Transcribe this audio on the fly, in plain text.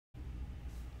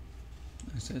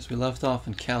As we left off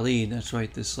in CAELID, that's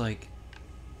right, this like...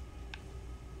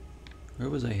 Where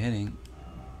was I heading?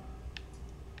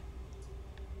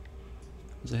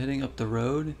 Was I heading up the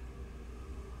road?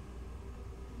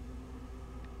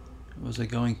 Or was I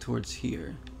going towards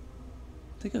here?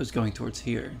 I think I was going towards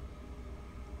here.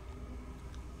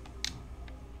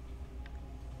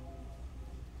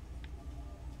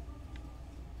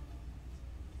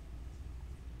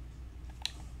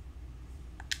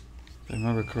 If I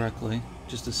remember correctly,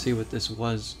 just to see what this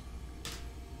was.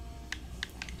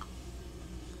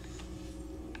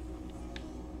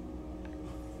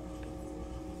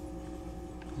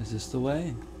 Is this the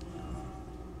way?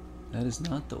 That is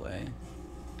not the way.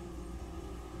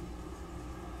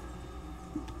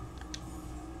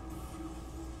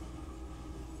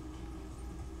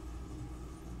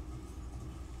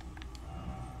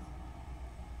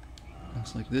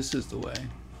 Looks like this is the way.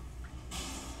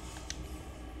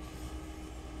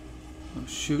 Oh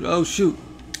shoot, oh shoot!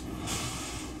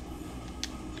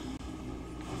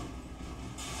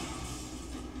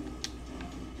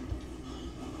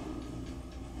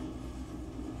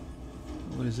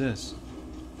 What is this?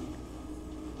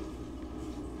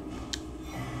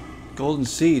 Golden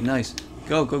seed, nice.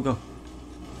 Go, go, go.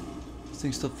 This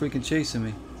thing's still freaking chasing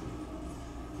me.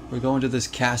 We're going to this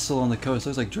castle on the coast.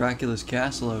 Looks like Dracula's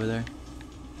castle over there.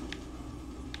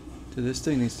 Dude, this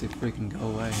thing needs to freaking go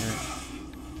away here.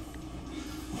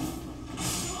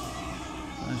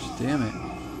 Gosh damn it.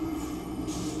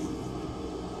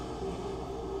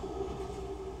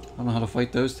 I don't know how to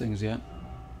fight those things yet.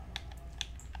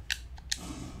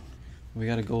 We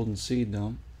got a golden seed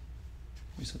though.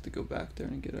 We just have to go back there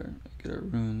and get our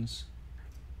runes.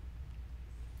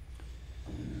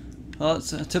 Well,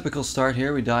 it's a typical start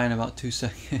here. We die in about 2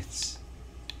 seconds.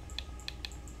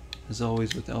 As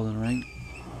always with Elden Ring.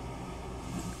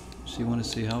 So you want to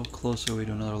see how close are we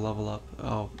to another level up?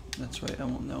 Oh, that's right. I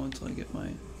won't know until I get my...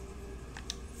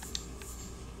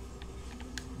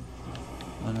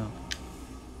 Oh no.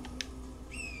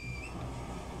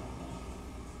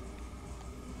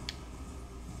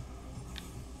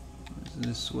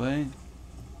 This way.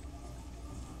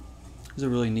 It's a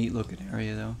really neat looking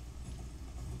area though.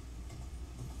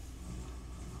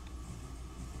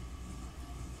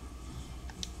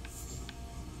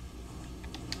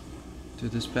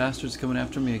 Dude, this bastard's coming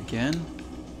after me again?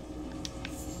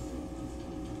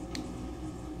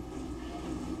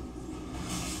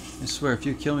 I swear, if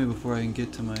you kill me before I can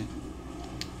get to my...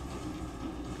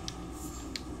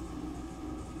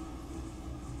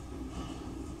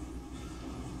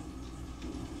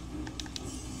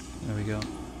 There we go.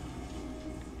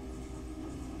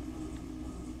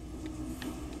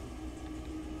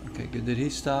 Okay, good. Did he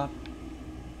stop?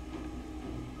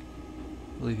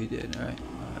 I believe he did. Alright.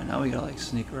 Alright, now we gotta like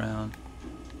sneak around.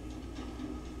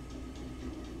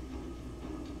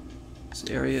 This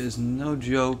area is no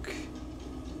joke.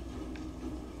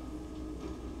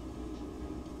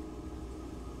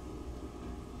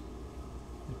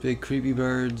 Big creepy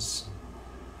birds.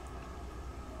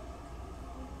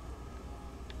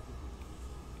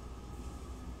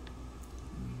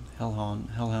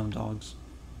 Hellhound dogs.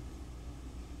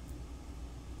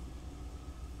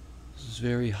 This is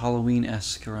very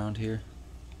Halloween-esque around here.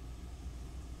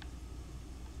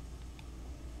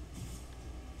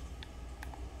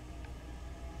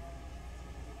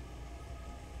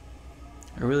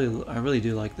 I really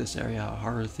do like this area, how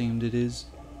horror themed it is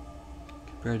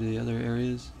compared to the other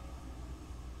areas.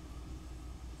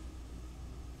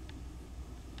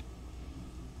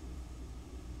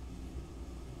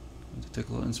 Took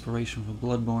a little inspiration from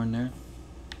Bloodborne there.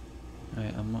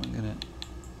 Alright, I'm not gonna...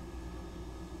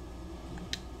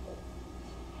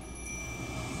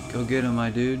 Go get him, my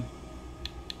dude.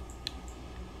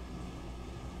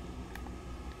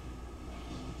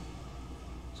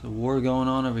 There's a war going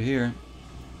on over here.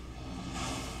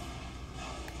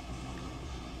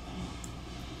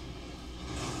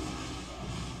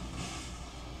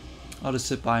 I'll just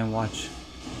sit by and watch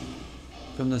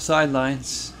from the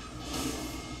sidelines.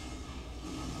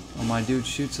 Oh, my dude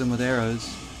shoots them with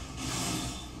arrows.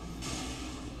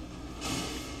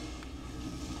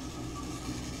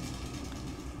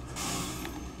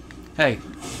 Hey,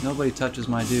 nobody touches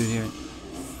my dude here.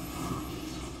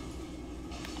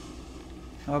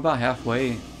 How about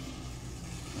halfway?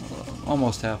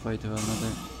 Almost halfway to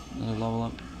another level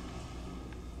up.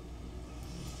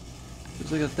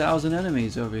 There's like 1,000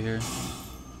 enemies over here.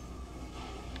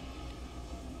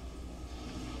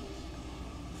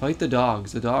 Fight the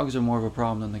dogs. The dogs are more of a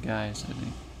problem than the guys, I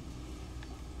think.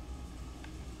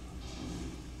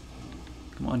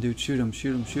 Come on, dude. Shoot him,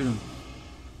 shoot him, shoot him.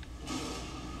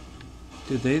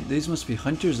 Dude, these must be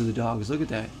hunters of the dogs. Look at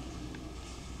that.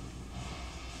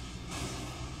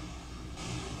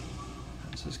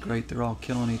 This is great. They're all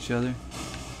killing each other.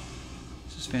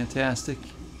 This is fantastic.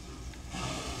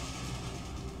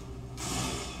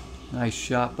 Nice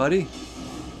shot, buddy.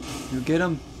 You get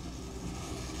him.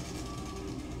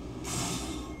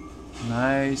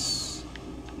 Nice.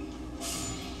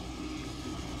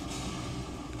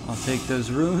 I'll take those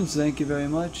runes. Thank you very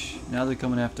much. Now they're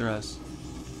coming after us.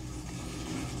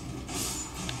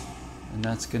 And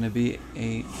that's going to be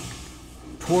a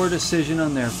poor decision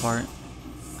on their part.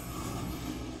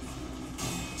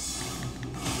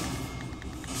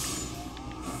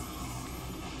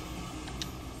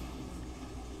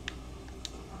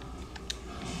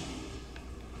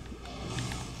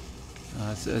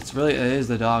 It is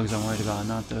the dogs I'm worried about,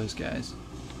 not those guys.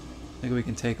 I think we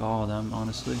can take all of them,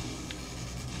 honestly.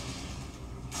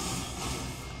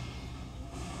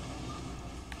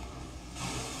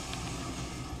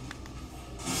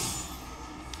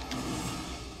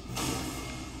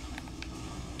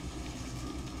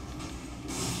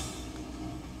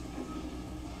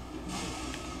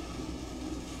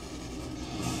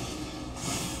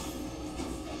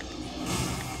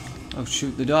 Oh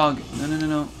shoot, the dog. No, no, no,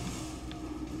 no.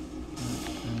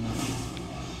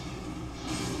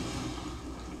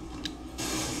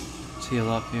 Let's heal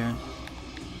up here.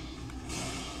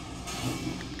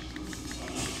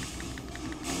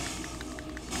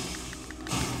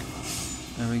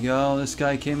 There we go. This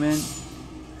guy came in.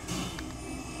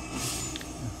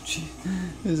 Oh, gee.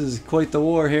 This is quite the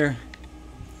war here.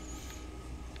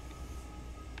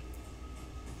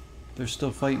 They're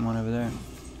still fighting one over there.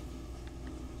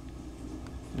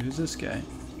 Who's this guy?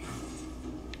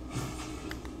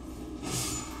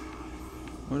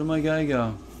 Where did my guy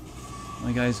go?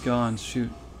 My guy's gone. Shoot.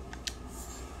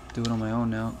 Do it on my own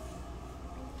now.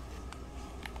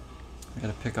 I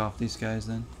gotta pick off these guys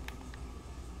then.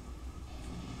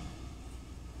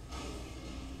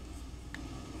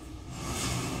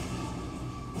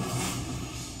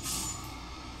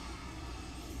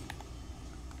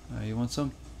 You want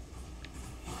some?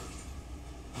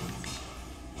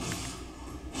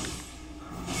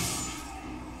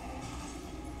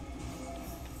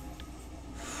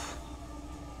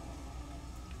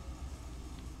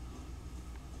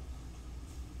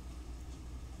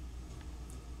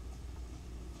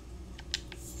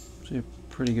 A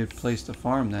pretty good place to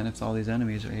farm then if all these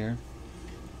enemies are here.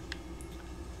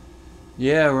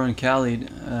 Yeah, we're in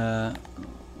CAELID.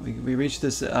 We reached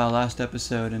this last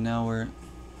episode and now we're...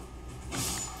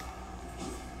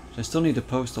 I still need to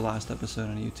post the last episode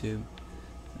on YouTube.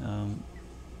 Yeah,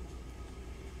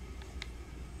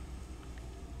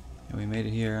 we made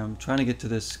it here. I'm trying to get to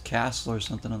this castle or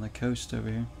something on the coast over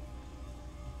here.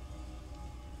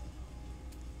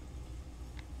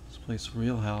 This place is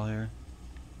real hell here.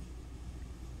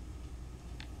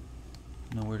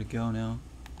 Know where to go now.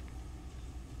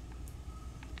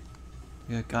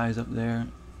 We got guys up there.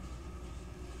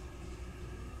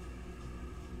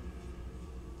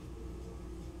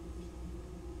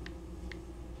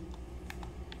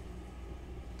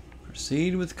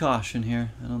 Proceed with caution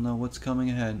here. I don't know what's coming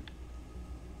ahead.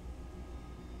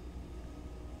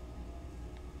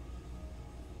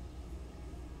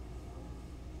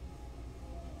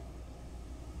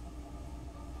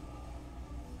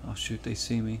 Oh shoot, they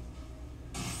see me.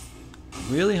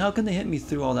 Really? How can they hit me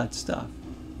through all that stuff?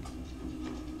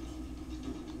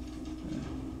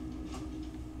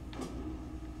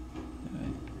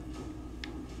 Okay.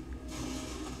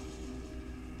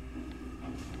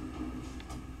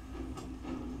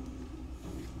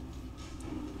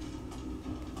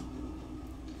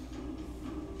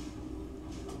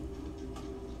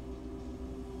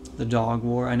 The dog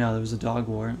war. I know there was a dog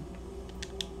war.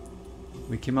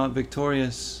 We came out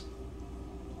victorious.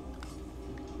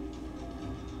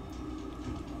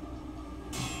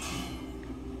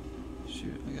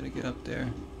 Get up there.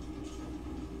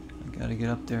 I gotta get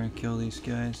up there and kill these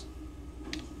guys.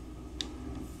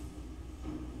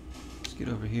 Let's get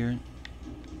over here.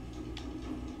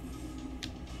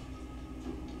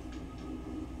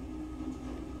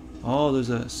 Oh, there's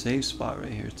a safe spot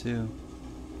right here too.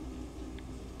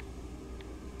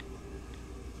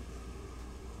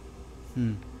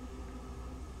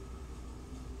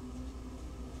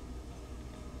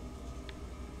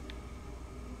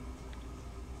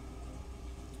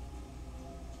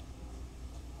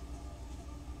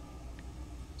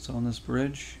 So on this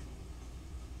bridge.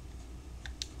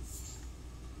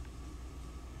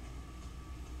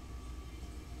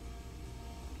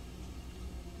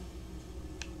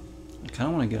 I kind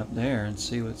of want to get up there and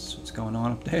see what's going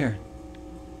on up there.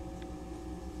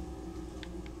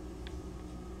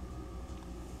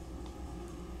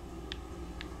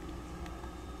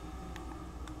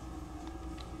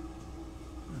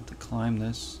 climb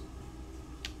this.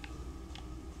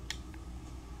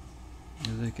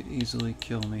 They could easily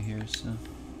kill me here, so.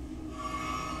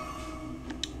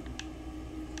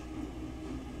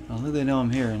 I don't think they know I'm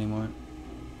here anymore.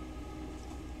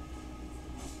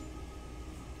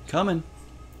 Coming!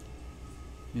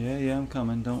 Yeah, I'm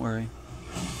coming, don't worry.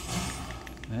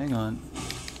 Hang on.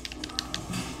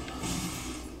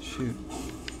 Shoot.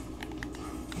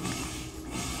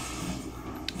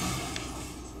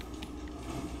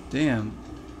 Damn.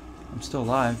 I'm still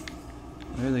alive.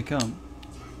 There they come.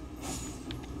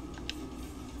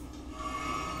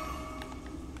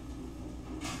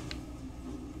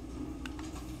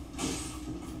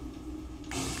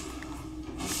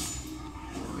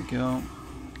 There we go.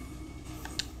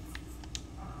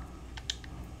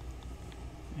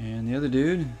 And the other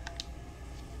dude.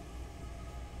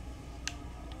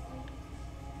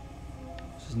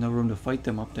 There's no room to fight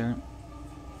them up there.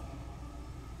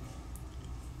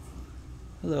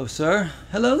 Hello, sir.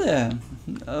 Hello there.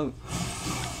 Oh.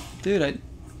 Dude,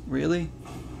 really?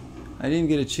 I didn't even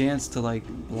get a chance to, like,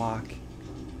 block.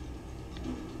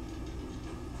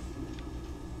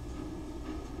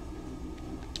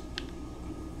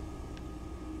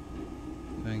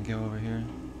 If I can go over here.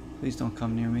 Please don't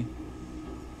come near me.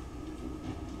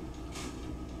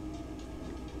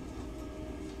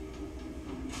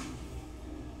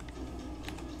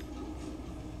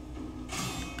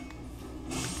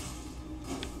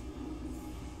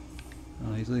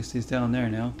 At least he's down there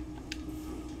now.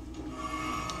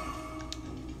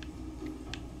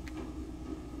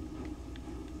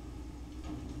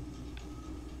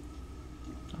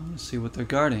 I want to see what they're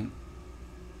guarding.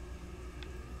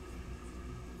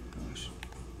 Gosh.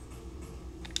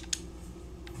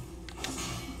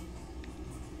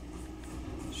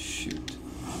 Shoot.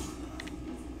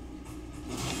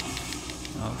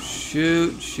 Oh,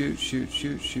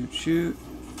 shoot.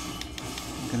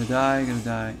 I'm gonna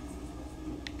die.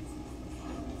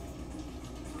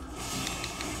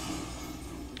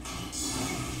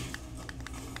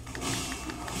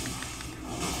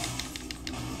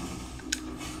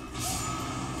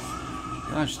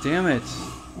 Gosh damn it.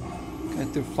 Guy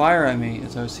threw fire at me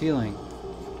as I was healing.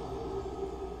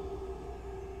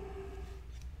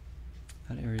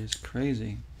 That area is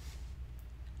crazy.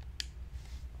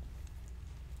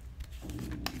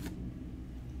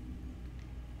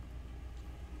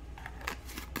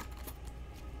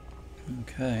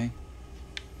 Okay.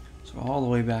 So all the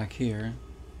way back here.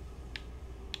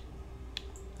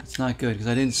 That's not good because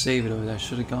I didn't save it over there. I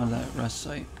should have gone to that rest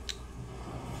site.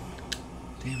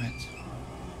 Damn it.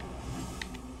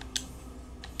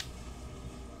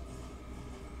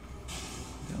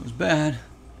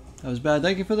 That was bad.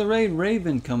 Thank you for the raid,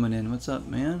 Raven, coming in. What's up,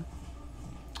 man?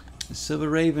 The Silver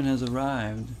Raven has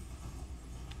arrived.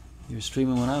 You were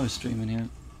streaming when I was streaming here.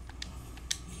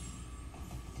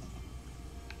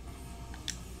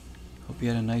 Hope you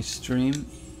had a nice stream.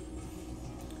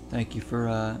 Thank you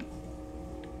for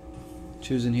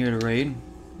choosing here to raid,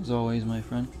 as always, my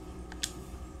friend.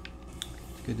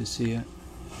 It's good to see you.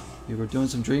 We were doing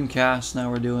some Dreamcast.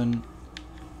 Now we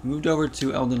moved over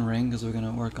to Elden Ring because we're going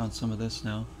to work on some of this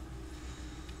now.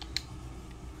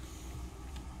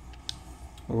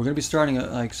 But we're going to be starting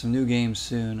like some new games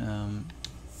soon,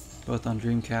 both on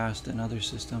Dreamcast and other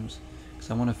systems.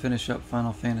 Because I want to finish up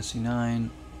Final Fantasy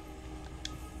IX.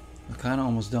 We're kind of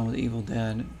almost done with Evil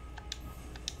Dead.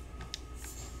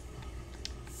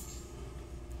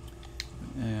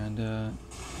 And I'm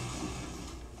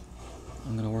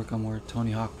going to work on more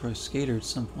Tony Hawk Pro Skater at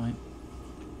some point.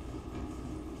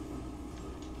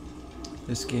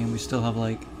 This game, we still have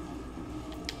like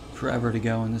forever to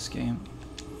go in this game.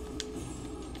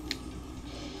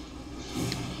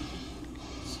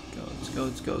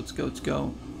 Let's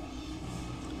go.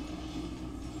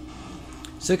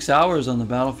 6 hours on the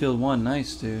Battlefield 1.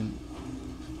 Nice, dude.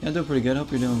 Yeah, I'm doing pretty good.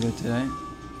 Hope you're doing good today.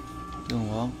 Doing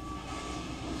well.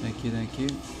 Thank you.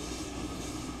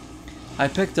 I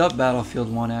picked up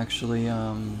Battlefield 1 actually,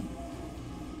 I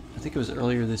think it was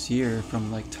earlier this year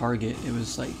from like Target. It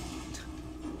was like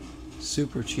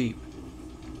super cheap.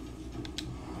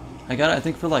 I got it, I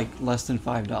think, for like less than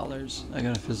 $5. I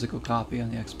got a physical copy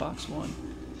on the Xbox One.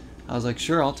 I was like,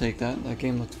 sure, I'll take that. That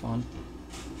game looked fun.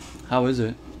 How is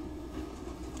it?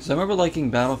 Because I remember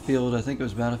liking Battlefield, I think it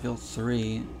was Battlefield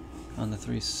 3 on the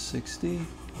 360.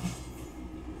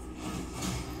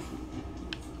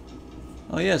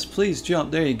 Oh yes, please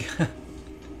jump. There you go.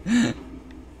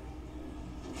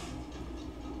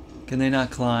 Can they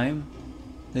not climb?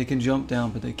 They can jump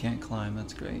down, but they can't climb.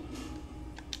 That's great.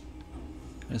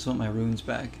 I just want my runes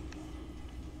back.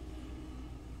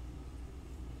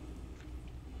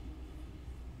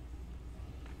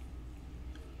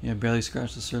 Yeah, barely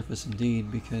scratched the surface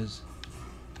indeed, because...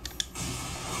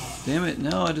 Damn it,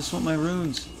 no, I just want my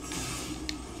runes.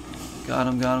 Got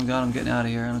him, got him, got him. Getting out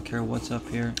of here. I don't care what's up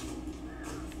here.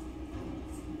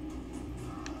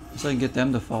 So I can get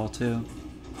them to fall too.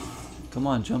 Come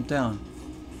on, jump down.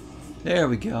 There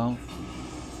we go.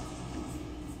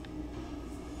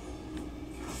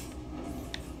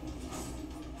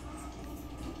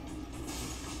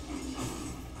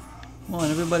 Come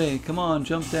on, everybody. Come on,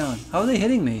 jump down. How are they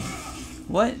hitting me?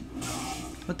 What?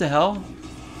 What the hell?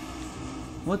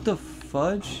 What the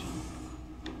fudge?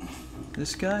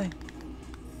 This guy?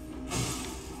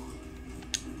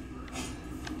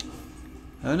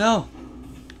 Oh no!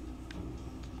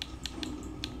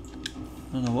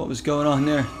 I don't know what was going on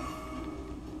there.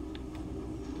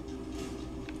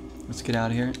 Let's get out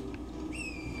of here.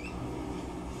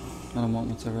 I don't want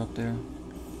what's ever up there.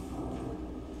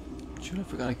 Shoot, I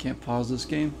forgot I can't pause this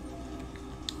game.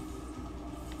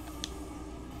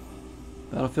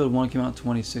 Battlefield 1 came out in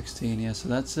 2016, yeah,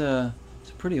 so it's a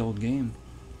pretty old game.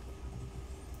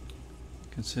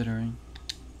 Considering.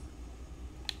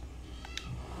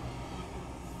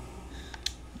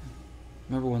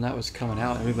 Remember when that was coming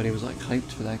out, everybody was like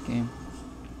hyped for that game.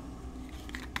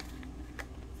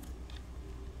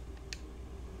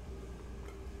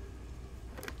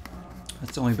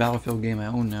 That's the only Battlefield game I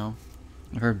own now.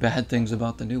 I've heard bad things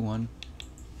about the new one.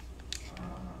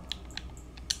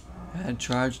 Add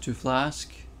charge to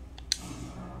flask.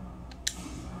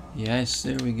 Yes,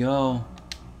 there we go.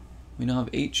 We now have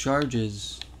 8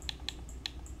 charges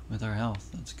with our health.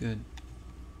 That's good.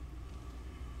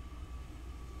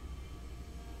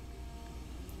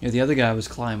 Yeah, the other guy was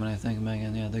climbing, I think,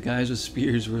 Megan. Yeah, the guys with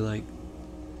spears were like...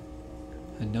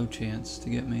 had no chance to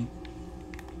get me.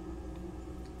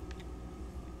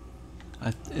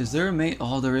 Is there a main...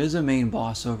 Oh, there is a main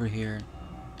boss over here.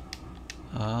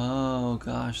 Oh,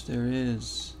 gosh, there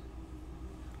is.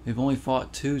 We've only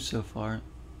fought 2 so far.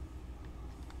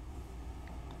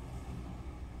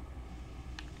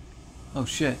 Oh,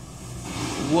 shit.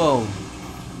 Whoa.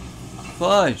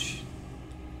 Fudge.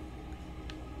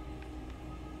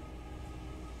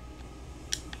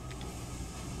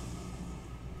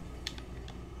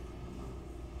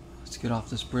 Let's get off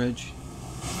this bridge.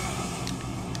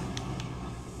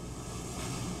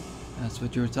 That's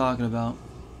what you were talking about.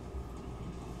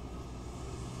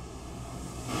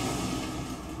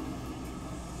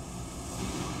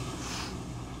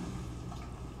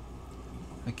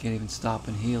 I can't even stop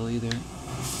and heal either.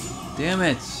 Damn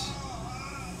it!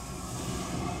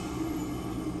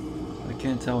 I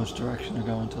can't tell which direction they're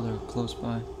going until they're close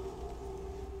by.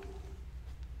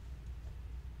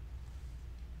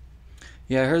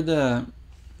 Yeah, I heard the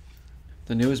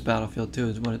newest Battlefield 2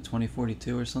 is what, at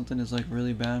 2042 or something, is like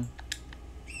really bad.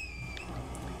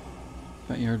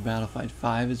 But you heard Battlefield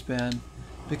 5 is bad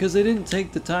because they didn't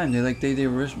take the time.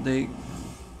 They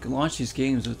launched these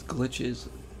games with glitches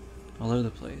all over the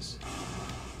place.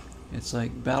 It's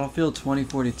like Battlefield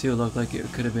 2042 looked like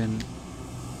it could have been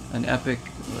an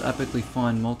epically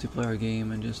fun multiplayer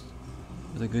game and just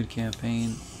with a good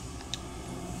campaign.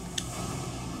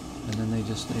 And then they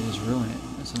just ruin it.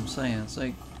 That's what I'm saying. It's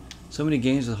like so many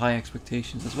games with high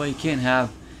expectations. That's why you can't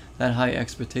have that high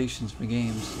expectations for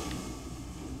games.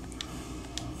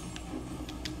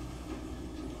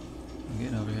 I'm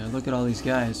getting over here. Look at all these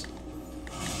guys.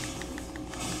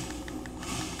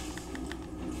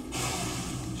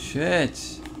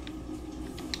 Shit.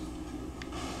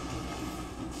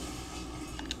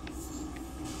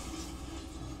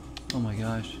 Oh my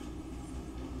gosh.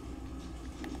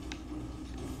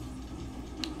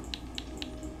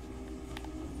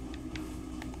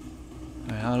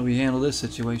 Alright, how do we handle this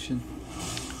situation?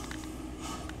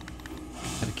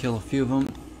 Gotta kill a few of them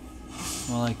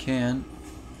while I can.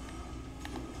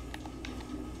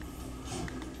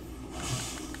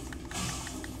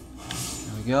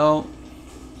 There we go.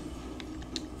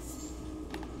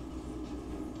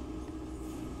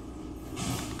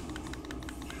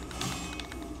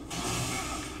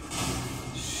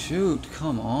 Shoot,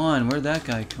 come on. Where'd that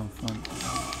guy come from?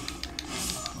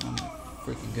 Oh my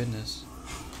freaking goodness.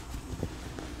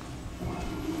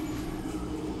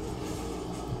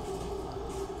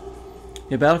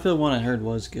 Yeah, Battlefield 1 I heard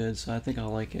was good, so I think I'll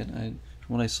like it. From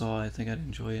what I saw, I think I'd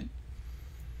enjoy it.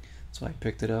 That's why I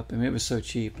picked it up. I mean, it was so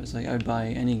cheap. It's like I'd buy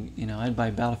any, I'd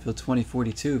buy Battlefield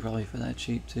 2042 probably for that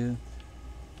cheap too,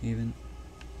 even.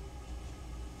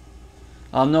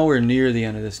 I'm nowhere near the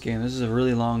end of this game. This is a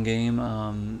really long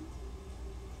game.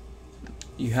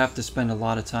 You have to spend a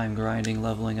lot of time grinding,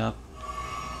 leveling up,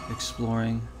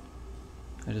 exploring.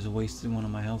 I just wasted one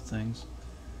of my health things.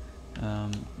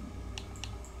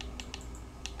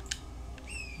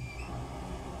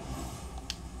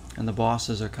 And the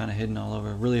bosses are kind of hidden all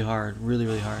over. Really hard. Really,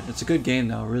 really hard. It's a good game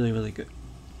though. Really, really good.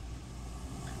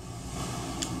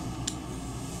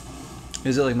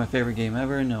 Is it like my favorite game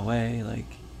ever? No way. Like,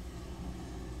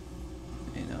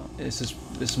 you know,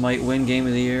 this might win game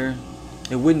of the year.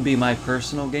 It wouldn't be my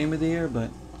personal game of the year,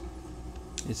 but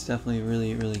it's definitely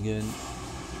really, really good.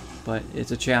 But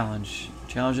it's a challenge.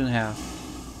 Challenge and a half.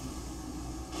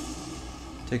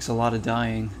 Takes a lot of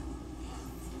dying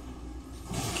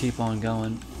to keep on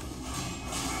going.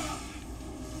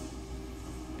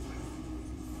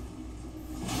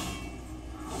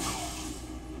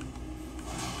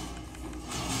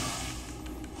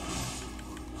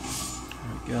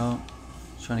 There we go.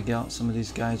 Trying to get out some of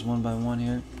these guys one by one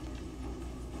here.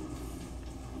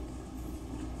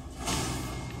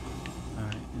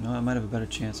 Alright, you know, I might have a better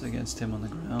chance against him on the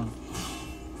ground.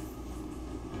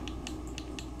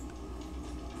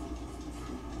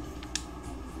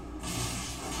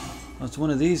 Oh, it's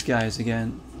one of these guys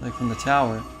again, like from the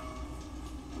tower.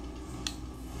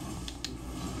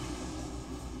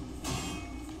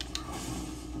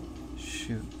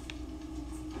 Shoot.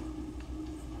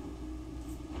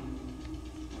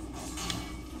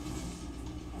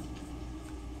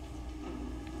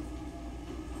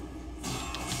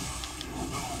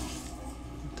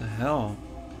 What the hell?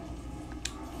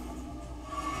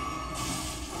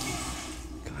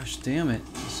 Gosh damn it,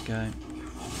 this guy.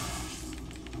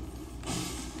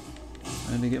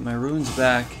 I need to get my runes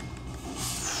back.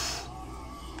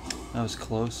 That was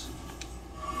close.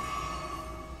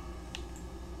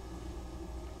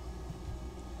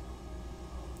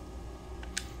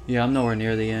 Yeah, I'm nowhere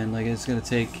near the end. Like, it's gonna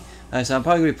take... I'm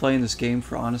probably gonna be playing this game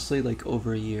for, honestly, like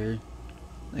over a year.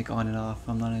 Like, on and off.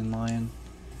 I'm not even lying.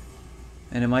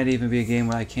 And it might even be a game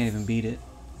where I can't even beat it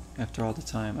after all the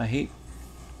time.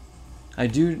 I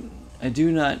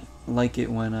do not like it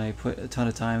when I put a ton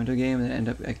of time into a game and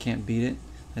I can't beat it.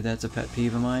 Like, that's a pet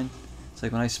peeve of mine. It's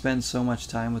like when I spend so much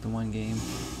time with the one game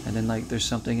and then like there's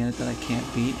something in it that I can't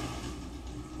beat.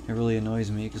 It really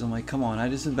annoys me because I'm like, come on, I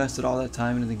just invested all that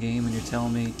time into the game and you're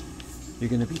telling me you're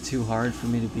gonna be too hard for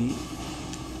me to beat.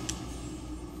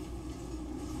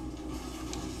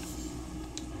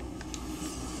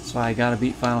 That's why I gotta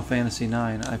beat Final Fantasy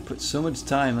IX. I put so much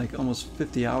time, like almost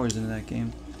 50 hours into that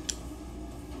game.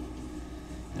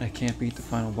 And I can't beat the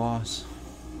final boss.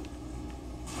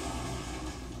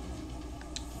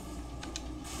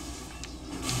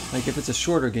 Like, if it's a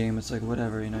shorter game, it's like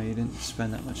whatever, you know, you didn't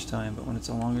spend that much time. But when it's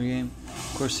a longer game,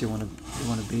 of course you want to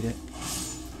beat it.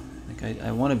 Like,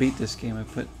 I want to beat this game. I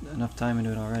put enough time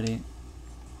into it already,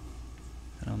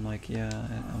 and I'm like, yeah,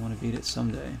 I want to beat it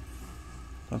someday.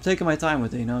 But I'm taking my time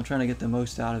with it, you know. I'm trying to get the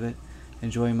most out of it,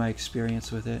 enjoying my experience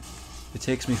with it. If it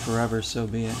takes me forever, so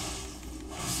be it.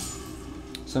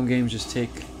 Some games just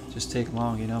take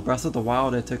long, you know. Breath of the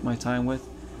Wild, I took my time with.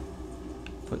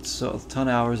 Put a ton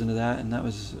of hours into that, and that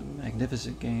was a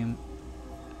magnificent game.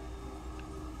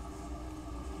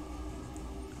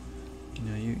 You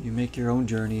know, you make your own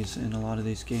journeys in a lot of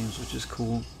these games, which is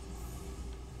cool.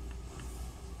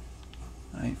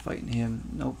 I ain't fighting him.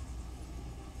 Nope.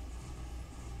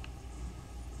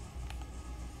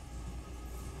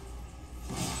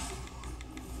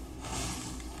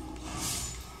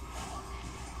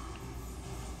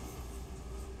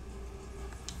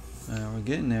 We're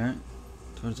getting there.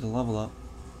 Towards the level up.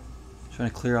 Trying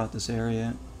to clear out this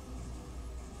area.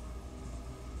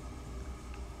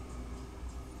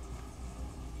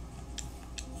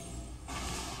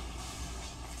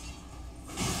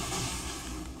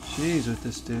 Jeez, with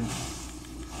this dude.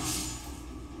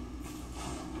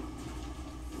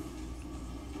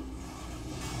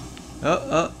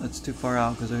 Oh, that's too far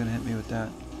out because they're gonna hit me with that.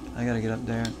 I gotta get up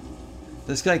there.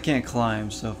 This guy can't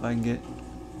climb, so if I can get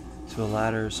to a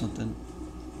ladder or something.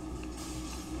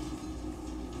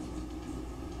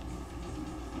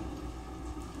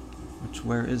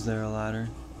 Where is there a ladder?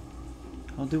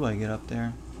 How do I get up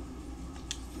there?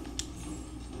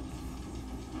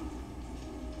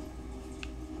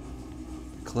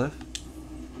 Cliff?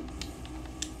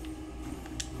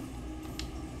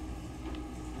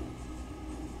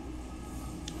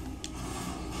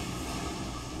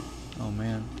 Oh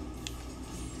man.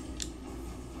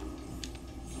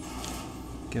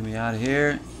 Get me out of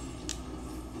here.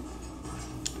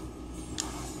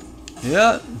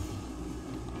 Yep.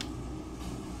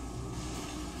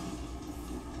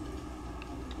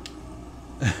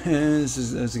 This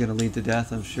is going to lead to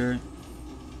death, I'm sure.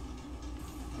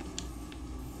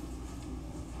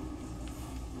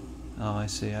 Oh, I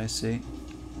see, I see.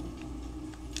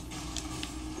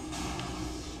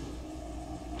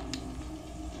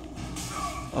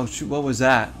 Oh shoot, what was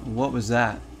that? What was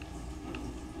that?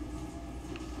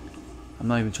 I'm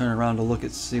not even turning around to look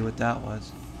at see what that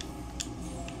was.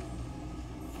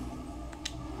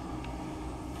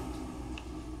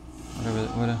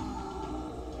 Whatever.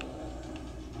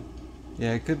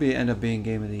 Yeah, it could end up being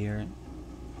game of the year,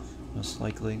 most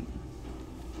likely.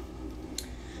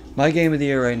 My game of the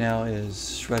year right now is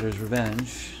Shredder's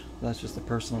Revenge. That's just a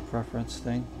personal preference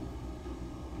thing.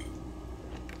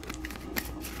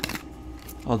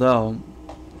 Although,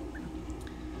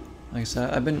 like I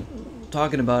said, I've been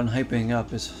talking about and hyping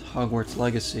up is Hogwarts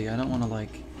Legacy. I don't want to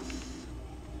like...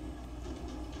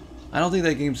 I don't think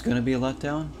that game's going to be a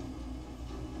letdown.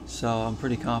 So I'm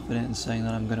pretty confident in saying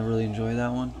that I'm going to really enjoy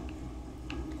that one.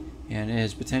 And it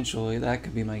is potentially, that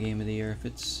could be my game of the year if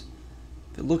it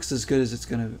looks as good as it's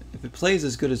going to... If it plays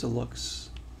as good as it looks,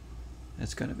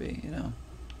 it's going to be, you know.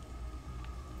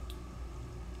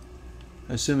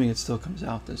 Assuming it still comes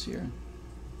out this year.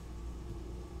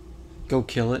 Go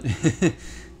kill it.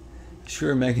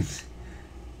 Sure, Megan.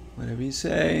 Whatever you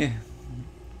say.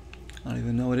 I don't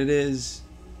even know what it is.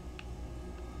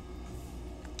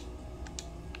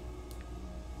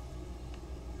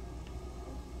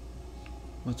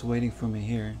 What's waiting for me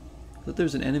here? I thought there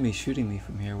was an enemy shooting me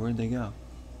from here. Where'd they go?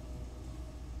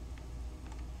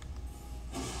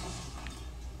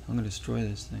 I'm gonna destroy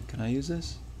this thing. Can I use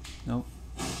this? Nope.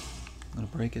 I'm gonna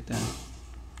break it down.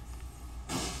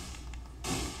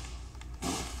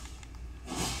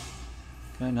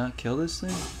 Can I not kill this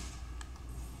thing?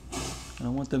 I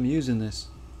don't want them using this.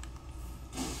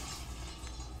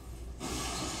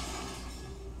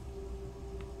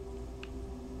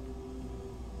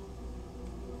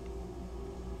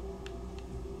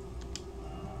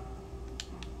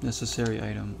 Necessary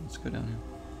item. Let's go down here.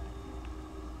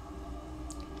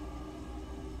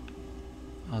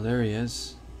 Oh, there he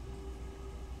is.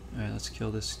 Alright, let's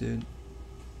kill this dude.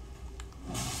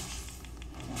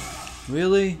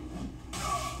 Really?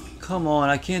 Come on,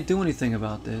 I can't do anything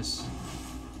about this.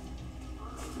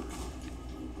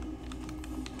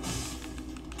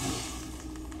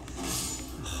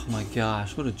 Oh my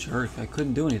gosh, what a jerk. I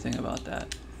couldn't do anything about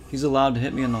that. He's allowed to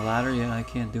hit me on the ladder, yet I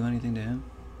can't do anything to him.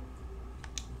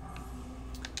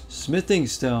 Smithing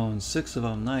stones, 6 of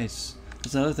them, nice.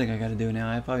 That's another thing I gotta do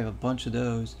now. I probably have a bunch of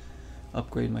those.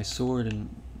 Upgrade my sword and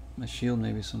my shield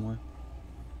maybe somewhere.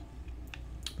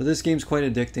 But this game's quite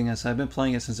addicting. As I've been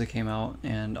playing it since it came out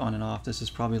and on and off. This is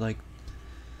probably like,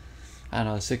 I don't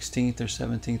know, the 16th or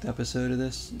 17th episode of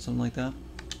this, something like that.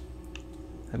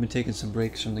 I've been taking some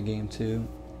breaks from the game too.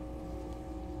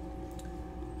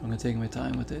 I'm gonna take my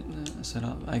time with it and set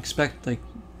up. I expect like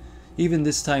even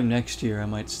this time next year I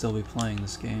might still be playing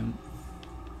this game.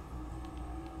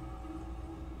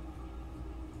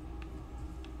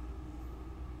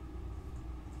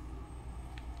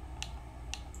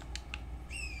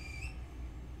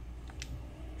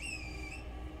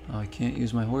 Oh, I can't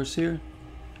use my horse here?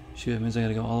 Shoot, it means I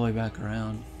gotta go all the way back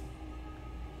around.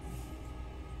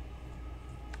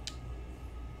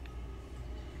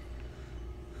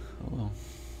 Oh well.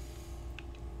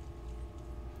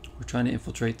 We're trying to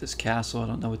infiltrate this castle. I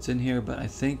don't know what's in here, but I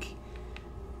think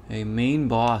a main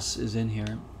boss is in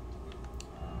here.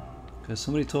 Because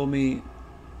somebody told me,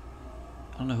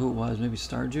 I don't know who it was, maybe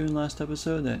Star June last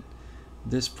episode, that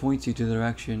this points you to the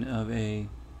direction of a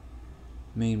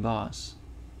main boss.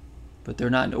 But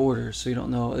they're not in order, so you don't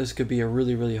know. This could be a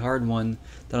really, really hard one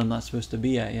that I'm not supposed to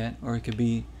be at yet. Or it could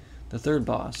be the 3rd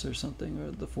boss or something, or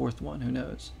the 4th one, who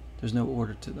knows. There's no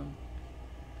order to them.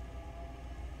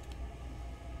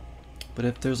 But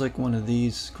if there's like one of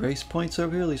these grace points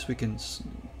over here, at least we can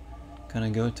kind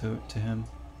of go to him.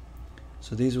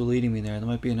 So these were leading me there. There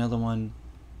might be another one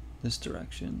this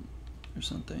direction or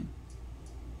something.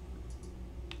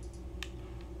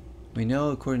 We know,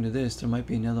 according to this, there might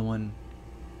be another one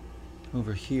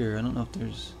over here. I don't know if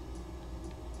there's...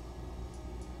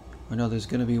 Or no, there's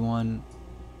going to be one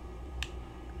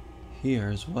here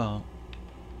as well.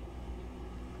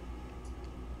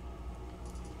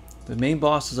 The main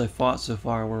bosses I fought so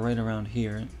far were right around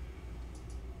here.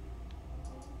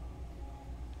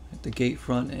 At the gate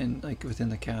front and like within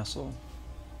the castle.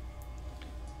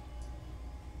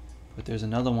 But there's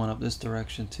another one up this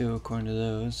direction too, according to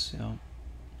those. So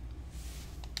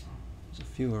there's a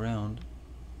few around.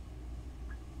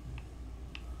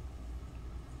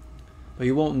 But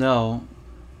you won't know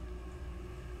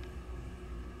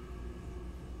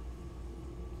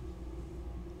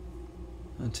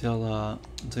until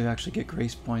you actually get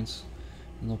grace points,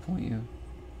 and they'll point you.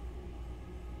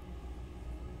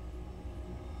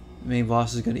 The main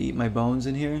boss is going to eat my bones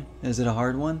in here. Is it a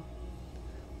hard one?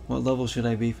 What level should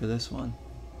I be for this one?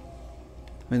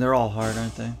 I mean, they're all hard,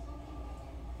 aren't they?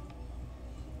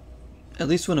 at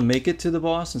least want to make it to the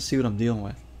boss and see what I'm dealing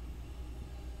with.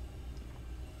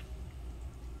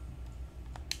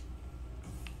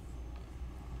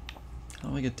 How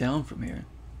do I get down from here?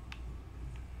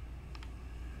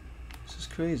 This is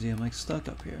crazy. I'm like stuck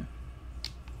up here.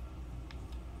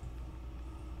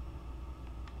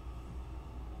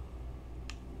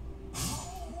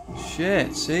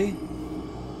 Shit, see?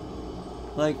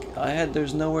 Like,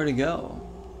 there's nowhere to go.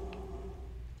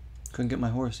 Couldn't get my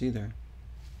horse either.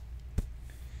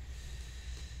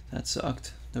 That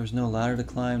sucked. There was no ladder to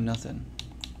climb, nothing.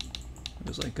 It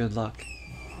was like, good luck.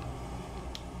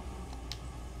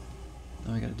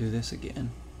 Now I gotta do this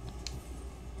again.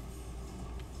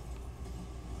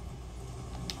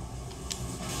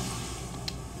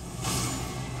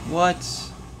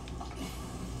 What?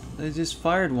 They just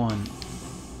fired one.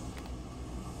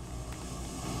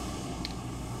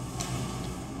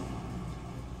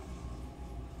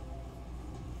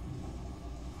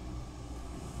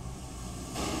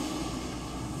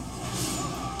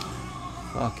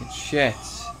 Fucking shit.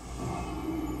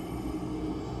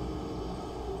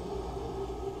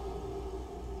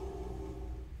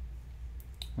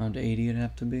 Around 80 it'd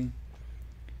have to be.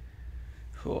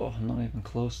 Oh, I'm not even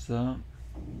close to that.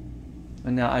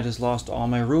 And now I just lost all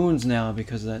my runes now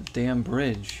because of that damn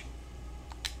bridge.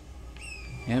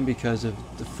 And because of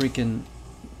the freaking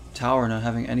tower not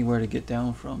having anywhere to get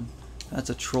down from. That's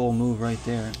a troll move right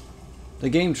there. The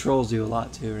game trolls you a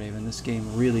lot too, Raven. This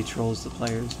game really trolls the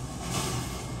players.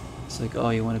 It's like, oh,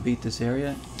 you want to beat this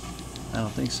area? I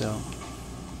don't think so.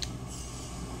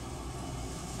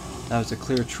 That was a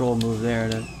clear troll move there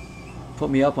to put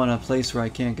me up on a place where I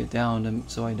can't get down,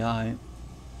 so I die.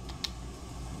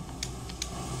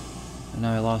 And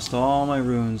now I lost all my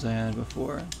runes I had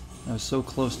before. I was so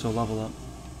close to a level up.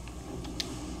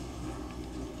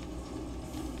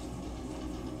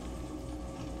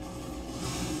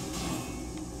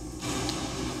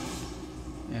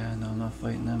 Yeah, no, I'm not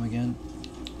fighting them again.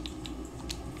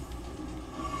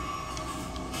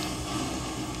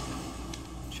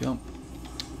 Jump.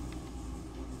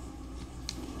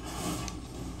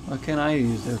 Why can't I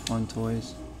use their fun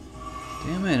toys?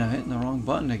 Damn it, I'm hitting the wrong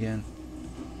button again.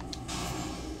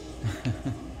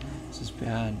 This is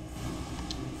bad.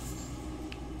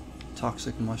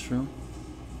 Toxic mushroom.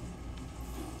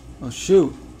 Oh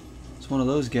shoot! It's one of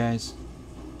those guys.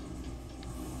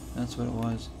 That's what it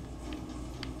was.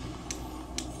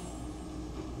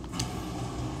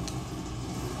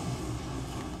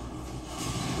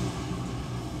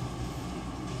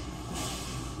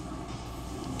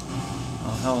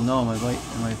 Oh hell no, am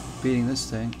I beating this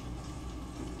thing?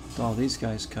 With all these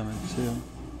guys coming too.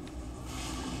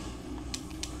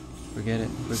 Forget it,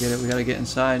 we gotta get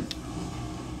inside.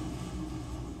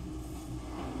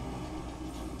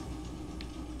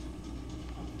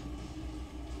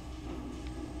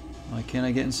 Why can't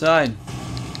I get inside?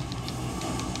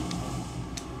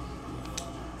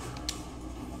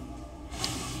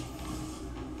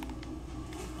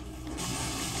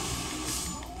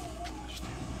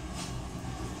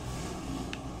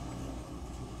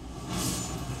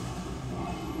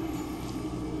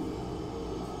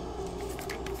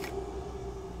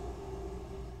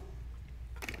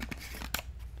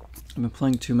 I've been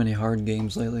playing too many hard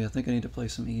games lately. I think I need to play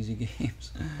some easy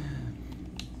games.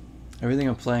 Everything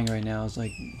I'm playing right now is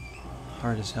like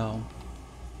hard as hell.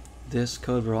 This,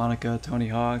 Code Veronica, Tony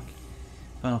Hawk,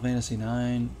 Final Fantasy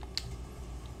 9,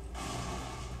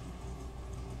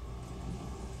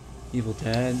 Evil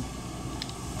Dead.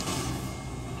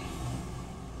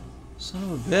 Son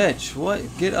of a bitch, what?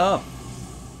 Get up.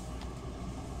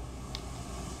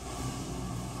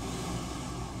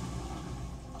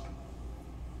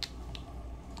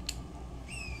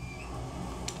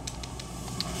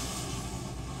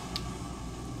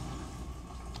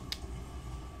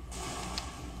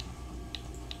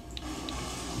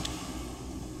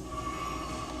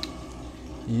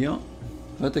 Yep. Do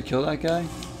I have to kill that guy?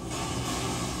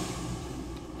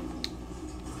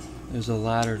 There's a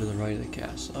ladder to the right of the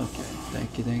castle. Okay,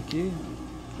 thank you, thank you.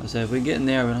 I said if we get in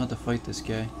there, we don't have to fight this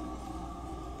guy.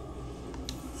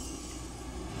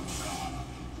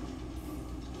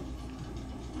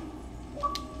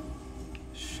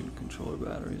 Shoot, controller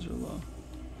batteries are low.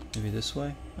 Maybe this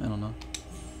way? I don't know.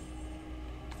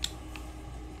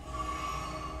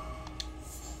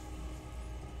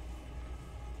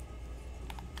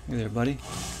 Hey there, buddy.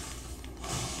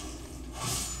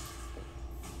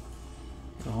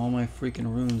 Got all my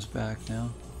freaking runes back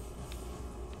now.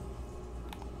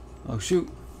 Oh, shoot.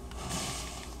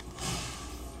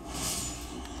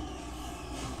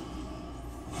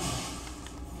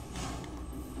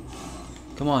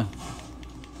 Come on.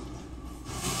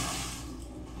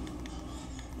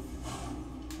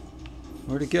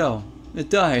 Where'd it go? It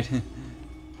died.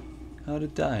 How'd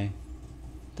it die?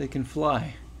 They can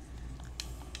fly.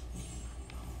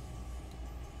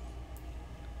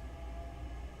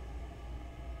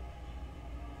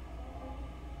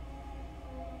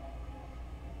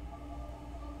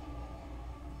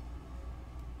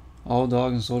 All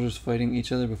dogs and soldiers fighting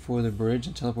each other before the bridge,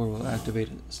 and teleport will activate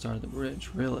at the start of the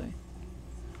bridge. Really?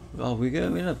 Well, we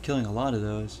ended up killing a lot of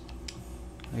those.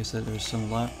 Like I said, there's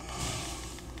some left.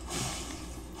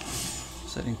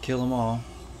 So I didn't kill them all.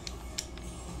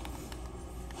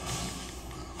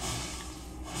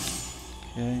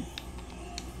 Okay.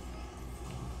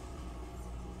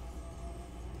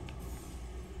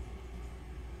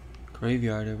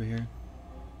 Graveyard over here.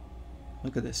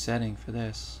 Look at the setting for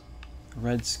this.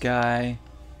 Red sky,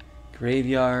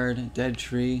 graveyard, dead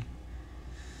tree.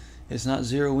 It's not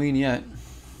Zeroween yet.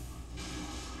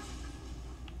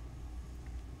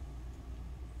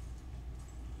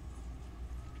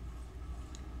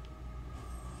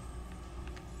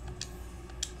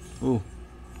 Ooh,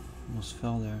 almost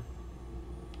fell there.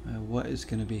 What is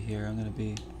going to be here? I'm going to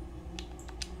be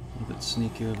a little bit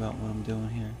sneakier about what I'm doing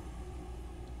here.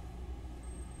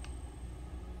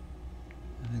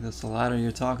 I think that's the ladder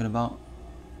you're talking about.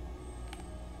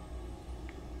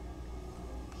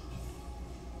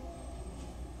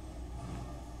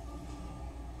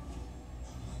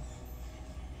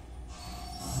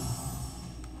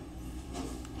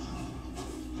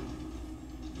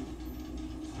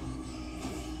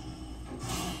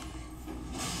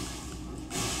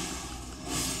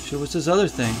 Shit, what's this other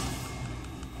thing?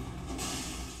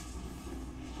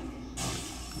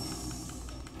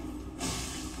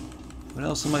 What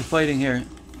else am I fighting here?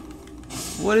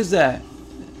 What is that?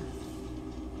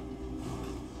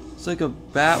 It's like a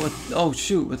bat with, oh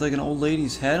shoot, with like an old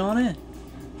lady's head on it?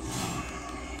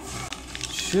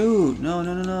 Shoot, no,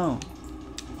 no, no, no.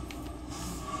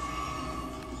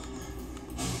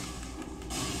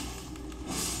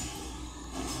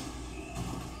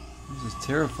 This is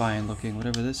terrifying looking,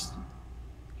 whatever this.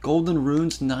 Golden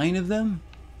runes, 9 of them?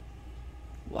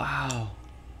 Wow.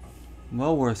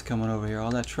 Well worth coming over here,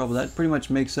 all that trouble. That pretty much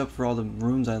makes up for all the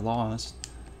runes I lost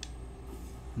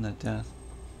in that death.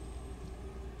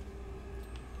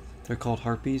 They're called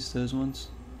harpies, those ones.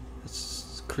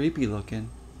 It's creepy looking.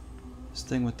 This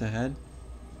thing with the head.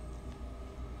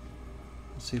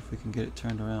 Let's see if we can get it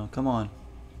turned around. Come on.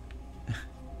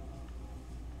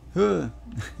 Huh.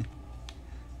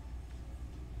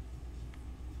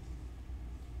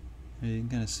 You can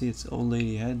kind of see its old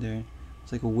lady head there.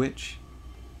 It's like a witch.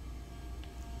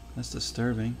 That's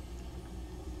disturbing.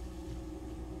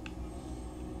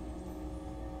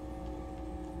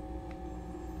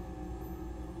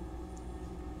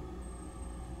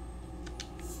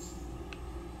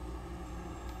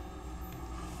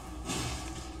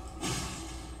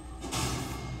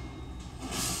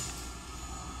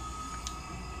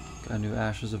 Got new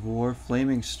Ashes of War,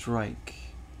 Flaming Strike.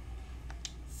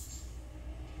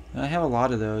 And I have a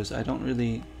lot of those. I don't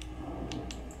really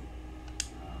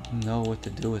know what to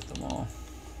do with them all.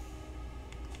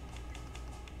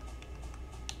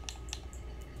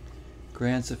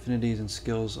 Grants affinities and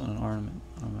skills on an armament.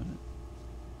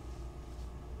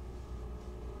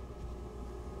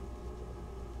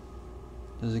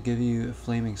 Does it give you a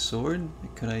flaming sword?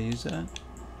 Could I use that?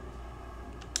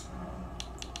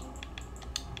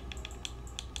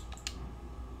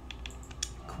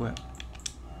 Equip.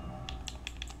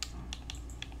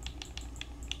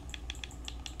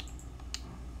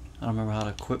 I don't remember how to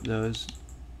equip those.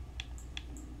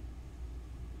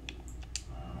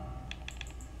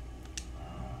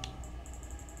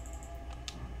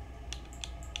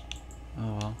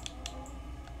 Oh well.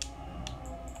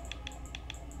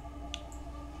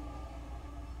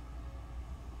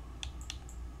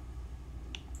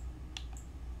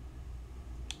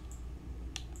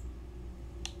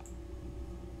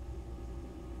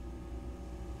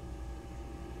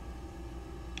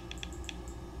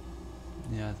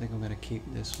 Yeah, I think I'm gonna keep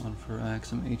this one for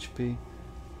maximum HP.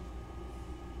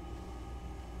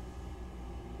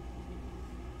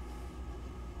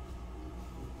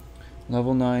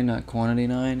 Level 9, not quantity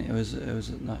 9. It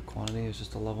was not quantity, it was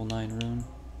just a level 9 rune.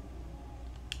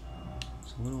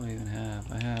 So what do I even have?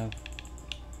 I have,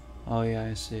 oh yeah,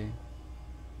 I see.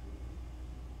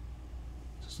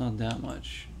 So it's not that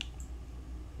much.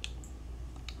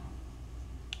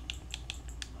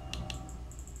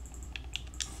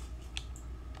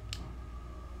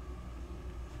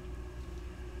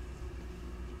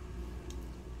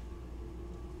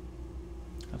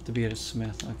 Have to be at a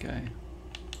smith, okay.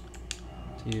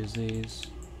 To use these.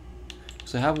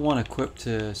 So I have one equipped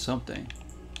to something.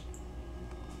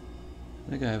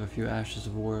 I think I have a few Ashes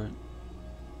of War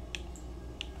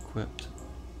equipped.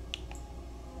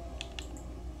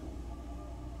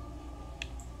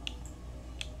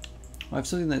 I have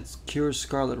something that cures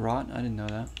Scarlet Rot. I didn't know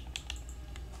that.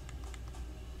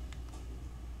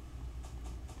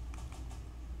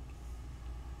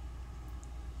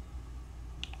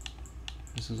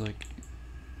 This is like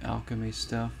alchemy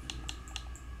stuff.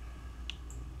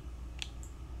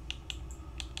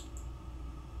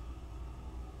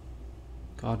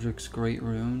 Godric's Great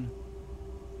Rune.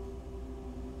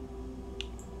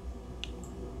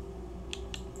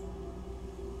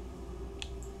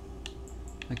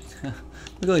 Like, look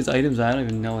at all these items. I don't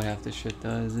even know what half this shit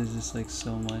does. There's just like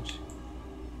so much.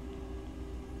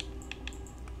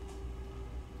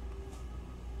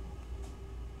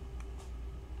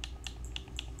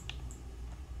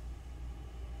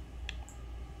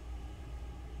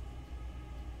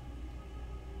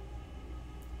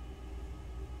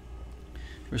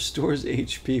 Restores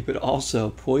HP, but also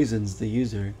poisons the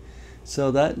user.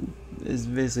 So that is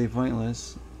basically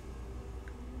pointless.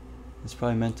 It's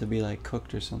probably meant to be like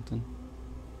cooked or something.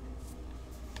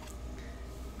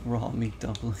 Raw meat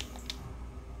dumpling.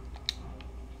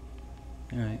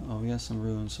 Alright, well we got some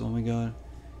ruins, so when we go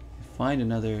find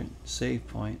another save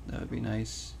point, that would be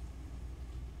nice.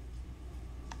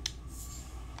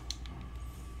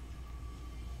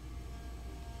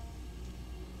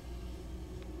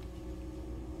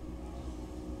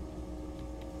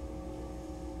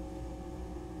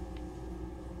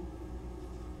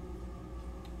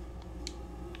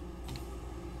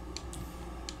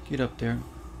 Get up there.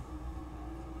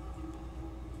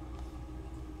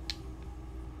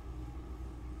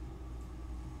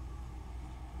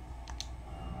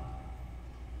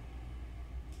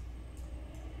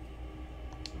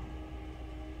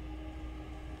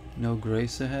 No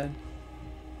grace ahead.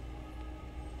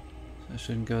 So I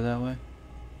shouldn't go that way.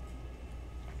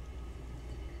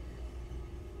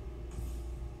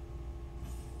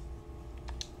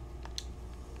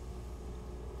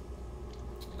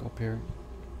 Go up here.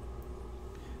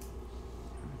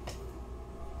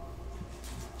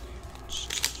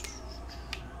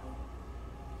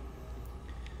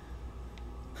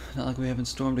 Not like we haven't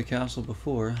stormed a castle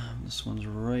before. This one's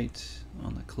right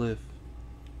on the cliff.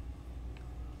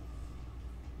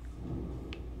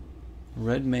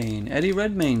 Redmayne. Eddie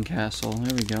Redmayne Castle.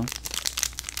 There we go.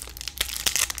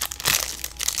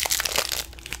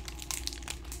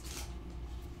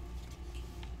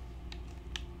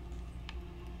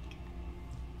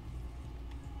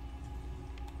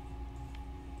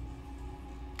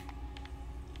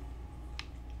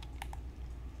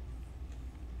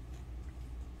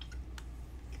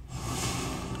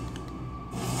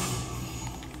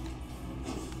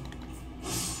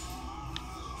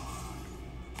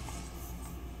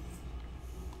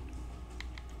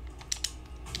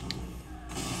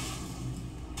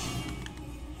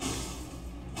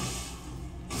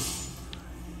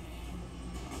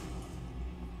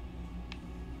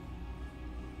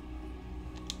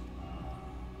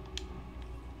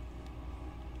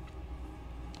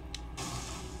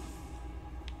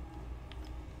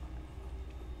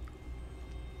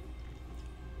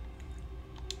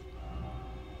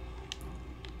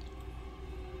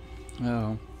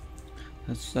 Oh,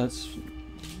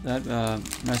 that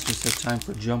message said time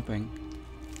for jumping.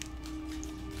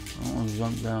 I don't want to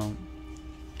jump down.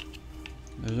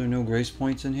 Is there no grace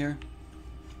points in here?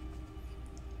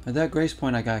 But that grace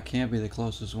point I got can't be the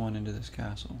closest one into this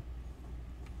castle.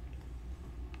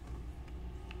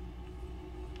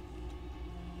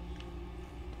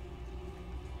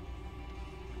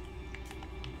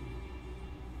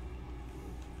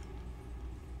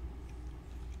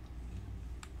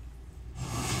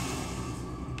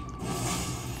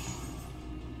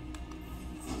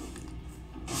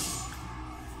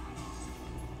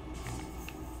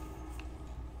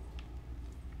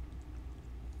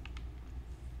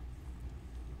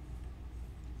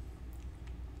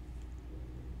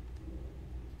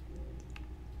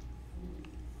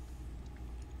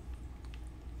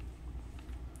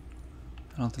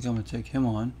 I don't think I'm going to take him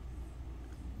on.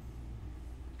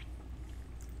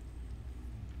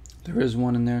 There is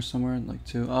one in there somewhere, like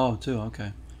two. Oh, two,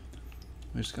 okay.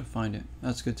 We just got to find it.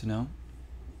 That's good to know.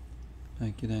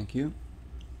 Thank you, thank you.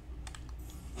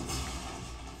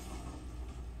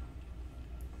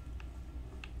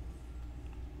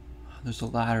 There's a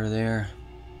ladder there.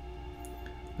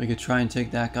 We could try and take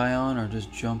that guy on or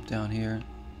just jump down here.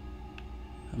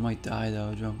 I might die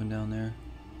though, jumping down there.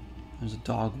 There's a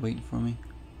dog waiting for me.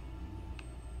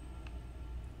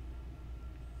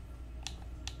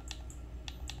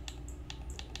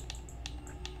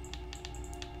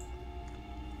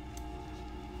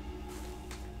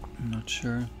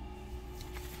 Sure.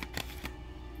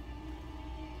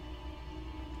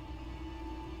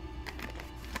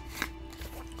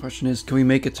 Question is, can we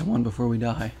make it to one before we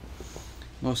die?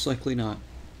 Most likely not.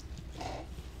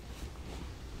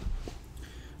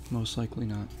 Most likely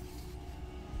not.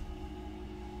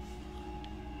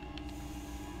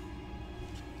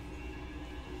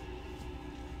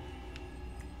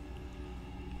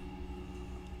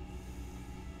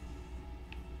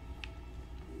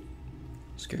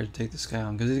 Scared to take this guy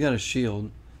on because he's got a shield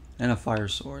and a fire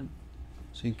sword,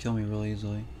 so he can kill me real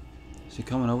easily. Is he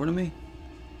coming over to me?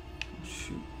 Oh,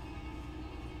 shoot.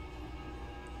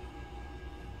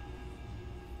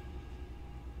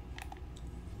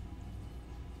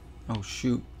 Oh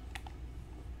shoot.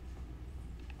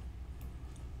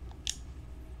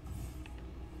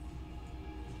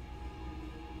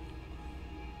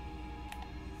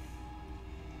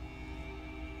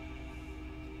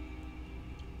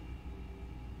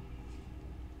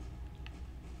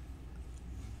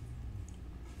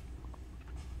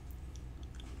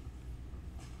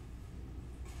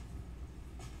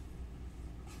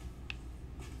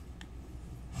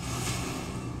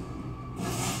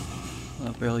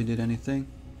 That barely did anything.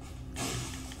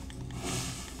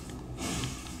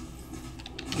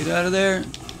 Get out of there.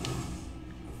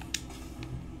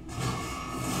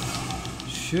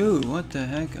 Shoot, what the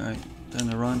heck? Alright, time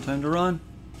to run, time to run.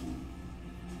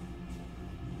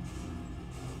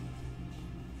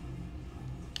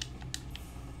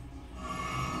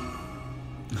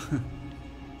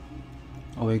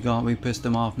 Oh, we pissed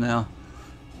him off now.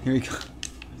 Here we go.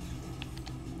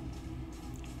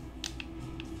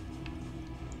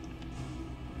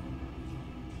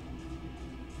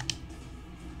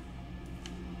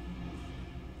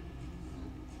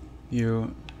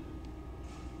 You.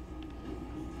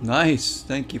 Nice.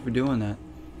 Thank you for doing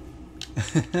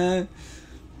that.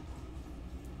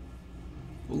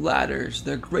 Ladders,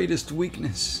 their greatest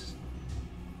weakness.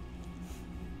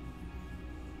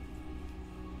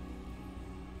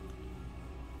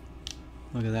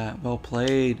 Look at that. Well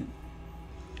played.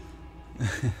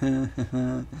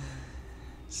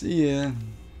 See ya.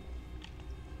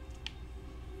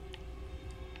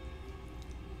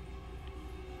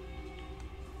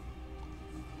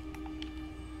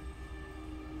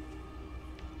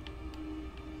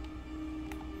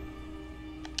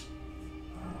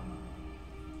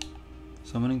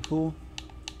 Summoning pool.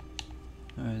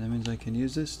 Alright, that means I can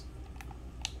use this.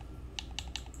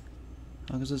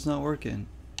 How is this not working?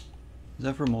 Is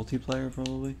that for multiplayer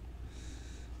probably?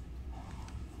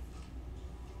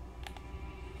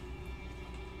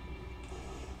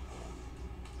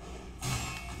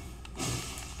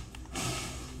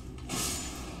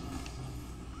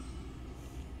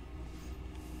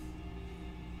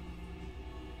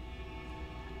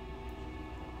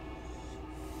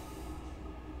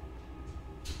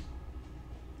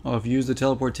 Oh, if you use the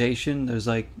teleportation, there's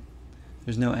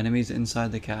no enemies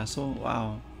inside the castle?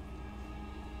 Wow.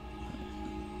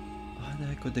 Why the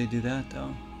heck would they do that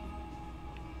though?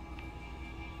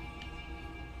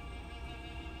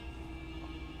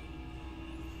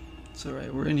 It's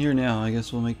alright, we're in here now. I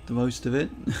guess we'll make the most of it.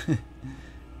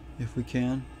 If we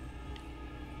can.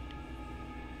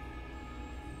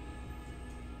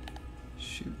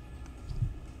 Shoot.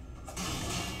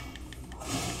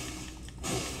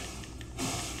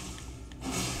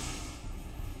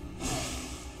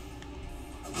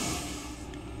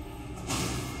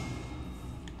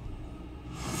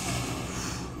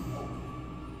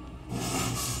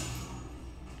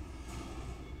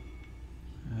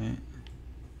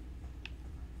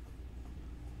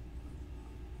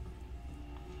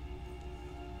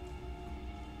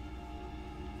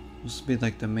 This would be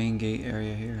like the main gate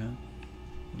area here, huh?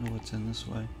 I wonder what's in this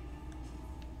way.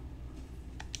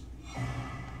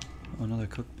 Oh, another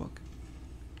cookbook.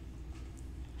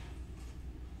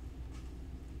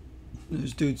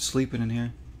 There's dudes sleeping in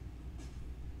here.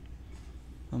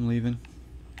 I'm leaving.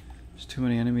 There's too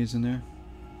many enemies in there.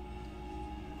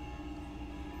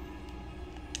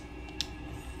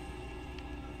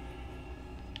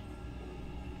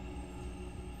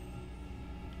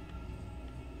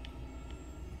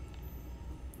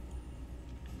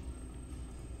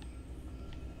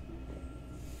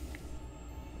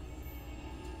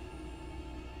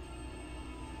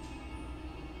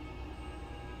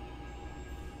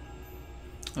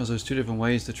 Oh, so there's two different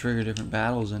ways to trigger different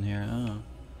battles in here. Oh,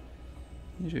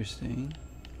 interesting.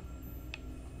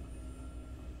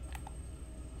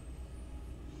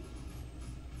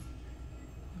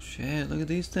 Oh, shit, look at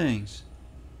these things.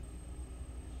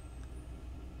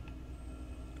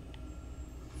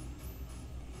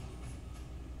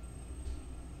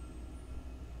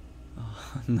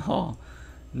 Oh. No.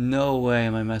 No way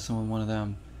am I messing with one of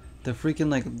them. They're freaking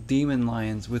like demon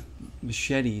lions with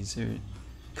machetes or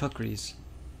kukris.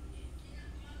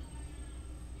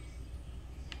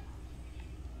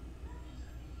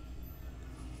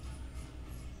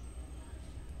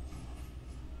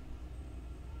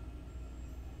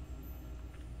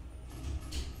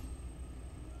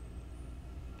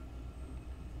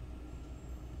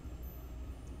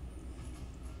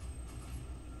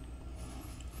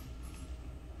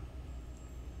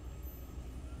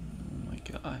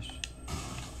 Gosh.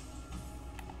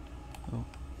 Oh.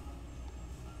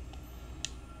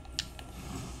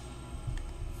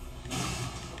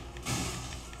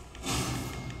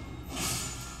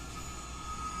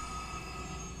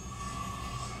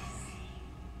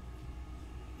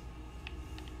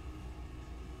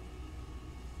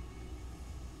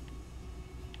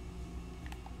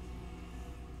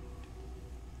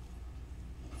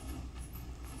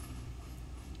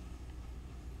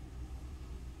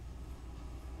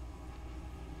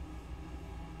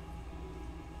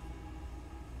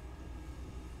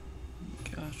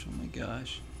 Oh my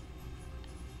gosh.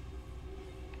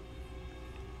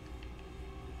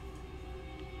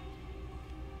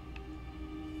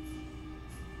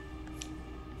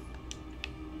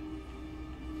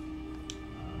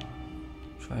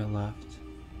 Try left.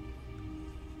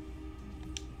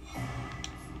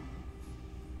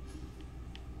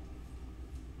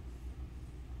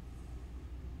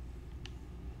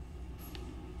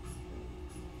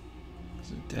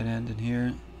 There's a dead end in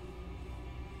here.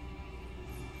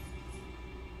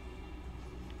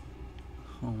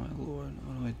 Oh my lord,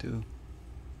 what do I do?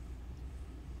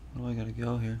 Where do I gotta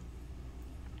go here?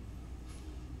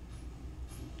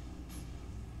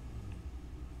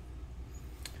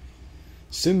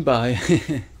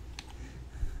 Simbai.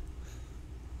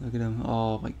 Look at him.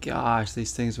 Oh my gosh,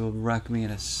 these things will wreck me in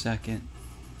a second.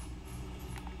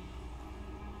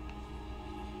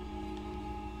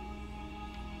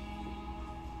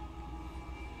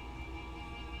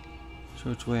 So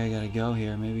which way I gotta go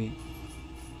here? Maybe.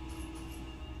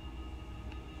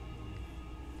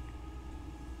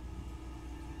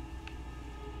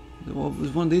 Well,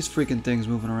 there's one of these freaking things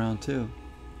moving around too.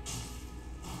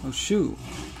 Oh shoot.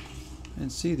 I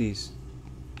didn't see these.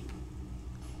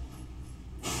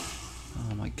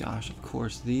 Oh my gosh, of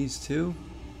course, these too?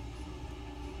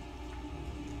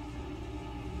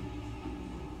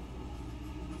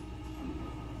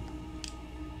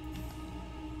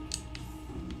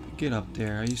 Get up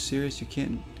there. Are you serious? You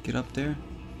can't get up there?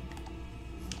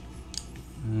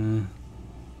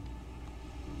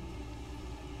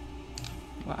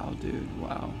 Wow, dude.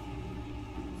 Wow.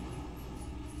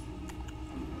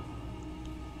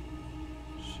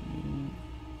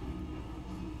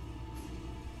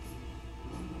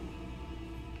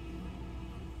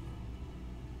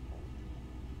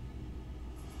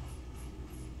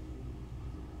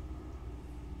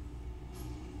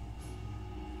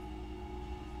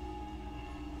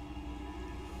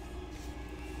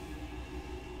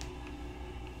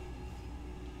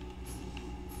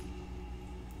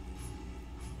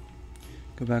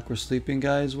 Go back where sleeping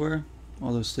guys were?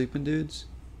 All those sleeping dudes?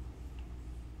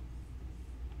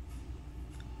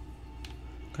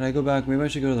 Can I go back? Maybe I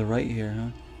should go to the right here, huh?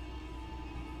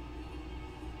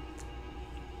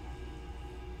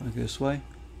 Like this way?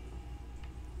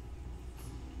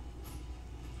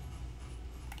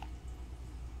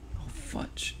 Oh,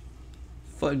 fudge.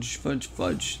 Fudge, fudge,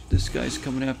 fudge. This guy's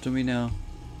coming after me now.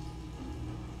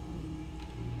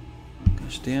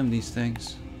 Gosh damn these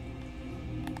things.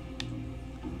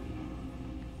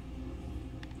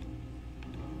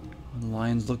 The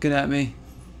lion's looking at me.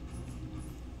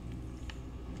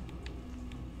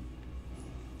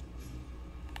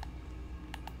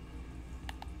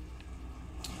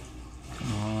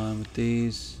 Come on with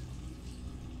these.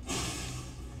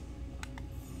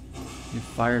 Need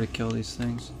fire to kill these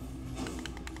things.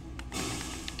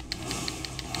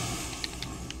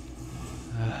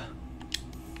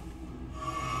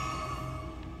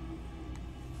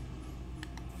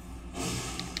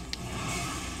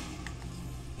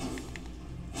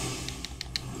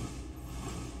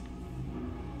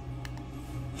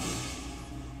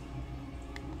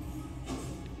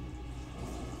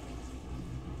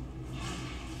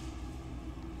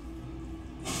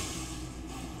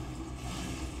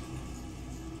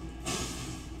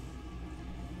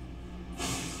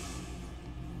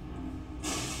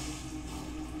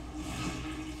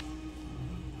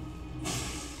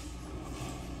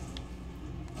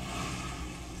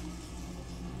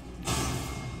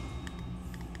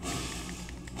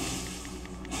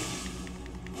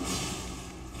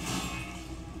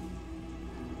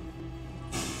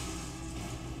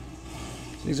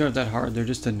 These aren't that hard, they're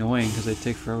just annoying because they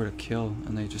take forever to kill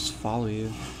and they just follow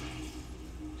you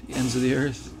to the ends of the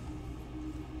earth.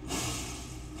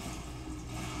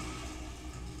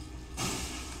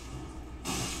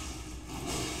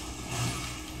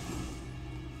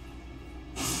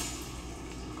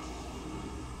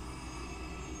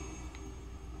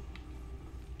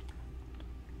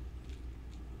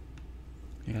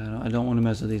 Yeah, I don't want to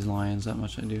mess with these lions, that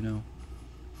much I do know.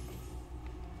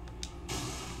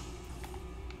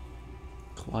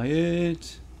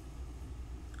 Quiet.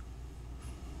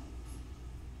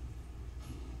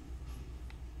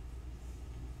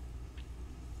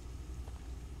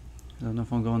 I don't know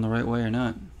if I'm going the right way or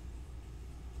not.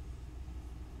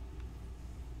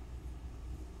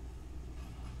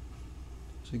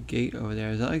 There's a gate over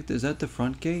there. Is that the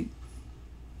front gate?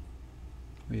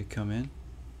 Where you come in?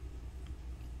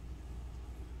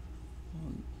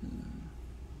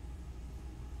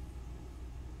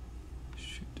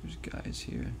 Shoot, there's guys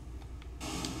here.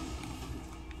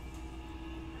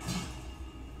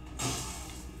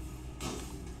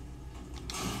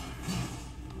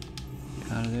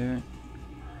 Get out of there.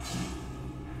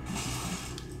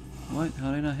 What?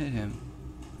 How did I not hit him?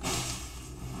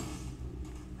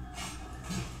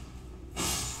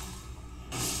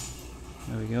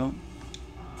 There we go.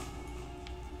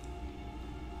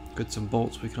 Got some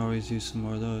bolts, we can always use some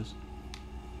more of those.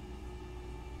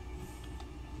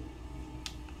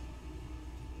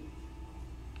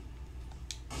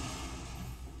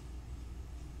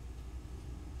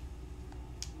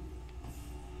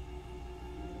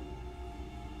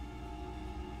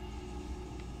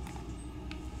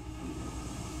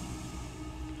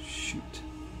 Shoot.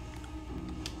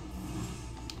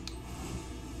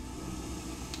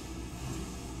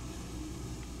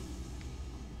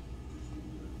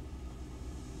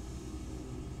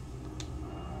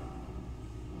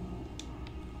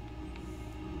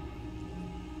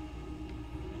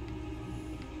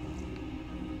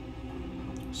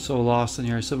 So lost in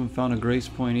here. I still haven't found a grace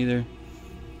point either.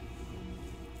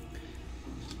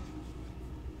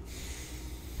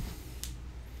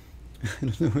 I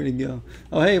don't know where to go.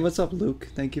 Oh hey, what's up Luke?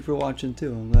 Thank you for watching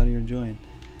too. I'm glad you're enjoying.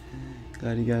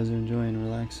 Glad you guys are enjoying,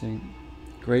 relaxing.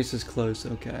 Grace is close.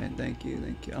 Okay, thank you,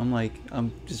 thank you.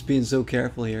 I'm just being so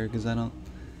careful here because I don't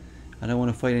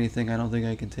want to fight anything I don't think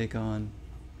I can take on.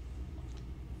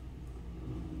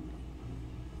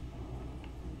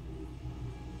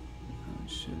 Oh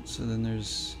shit, so then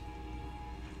there's...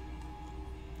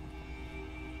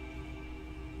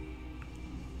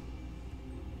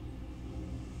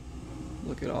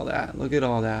 Look at all that, look at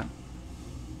all that.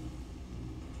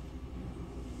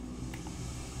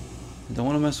 I don't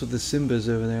want to mess with the Simbas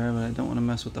over there, but I don't want to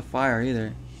mess with the fire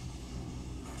either.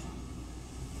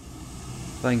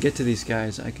 If I can get to these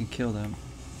guys, I can kill them.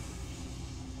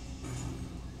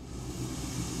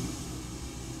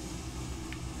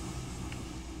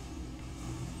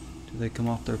 Do they come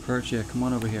off their perch? Yeah, come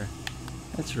on over here.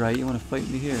 That's right, you want to fight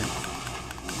me here.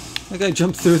 That guy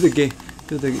jumped through the gate,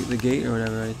 the gate or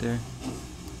whatever right there.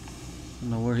 I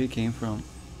don't know where he came from.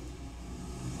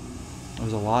 There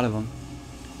was a lot of them.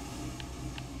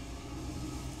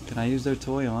 Can I use their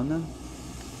toy on them?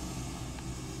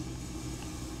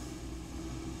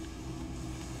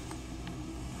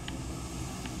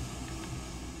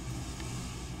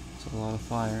 It's a lot of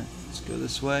fire. Let's go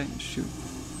this way and shoot.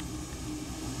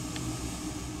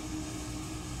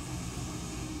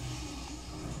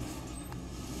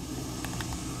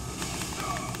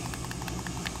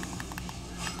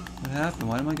 What happened?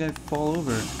 Why did my guy fall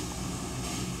over?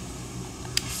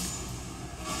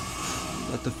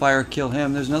 Let the fire kill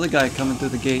him. There's another guy coming through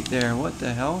the gate there. What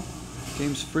the hell?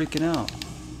 Game's freaking out.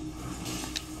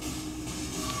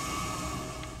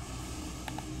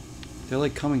 They're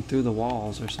like coming through the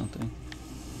walls or something.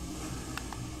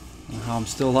 I don't know how I'm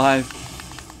still alive.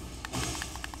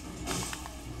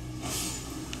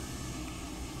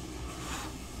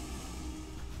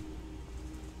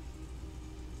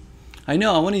 I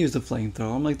know, I want to use the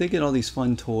flamethrower. I'm like, they get all these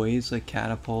fun toys like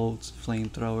catapults,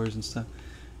 flamethrowers and stuff.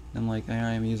 I'm like, I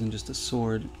am using just a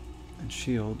sword and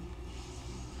shield.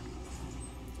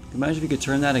 Imagine if you could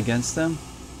turn that against them.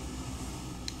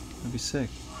 That'd be sick.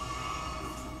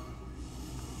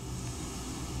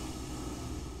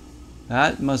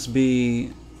 That must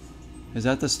be... Is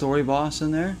that the story boss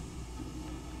in there?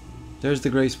 There's the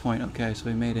grace point. Okay, so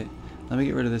we made it. Let me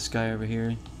get rid of this guy over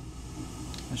here.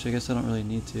 Actually, I guess I don't really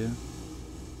need to.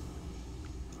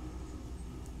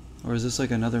 Or is this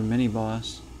like another mini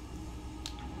boss?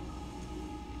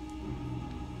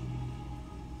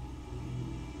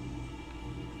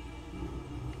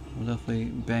 We'll definitely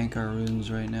bank our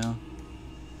runes right now.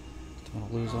 Don't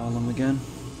want to lose all of them again.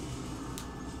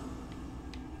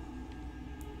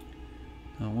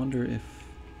 I wonder if...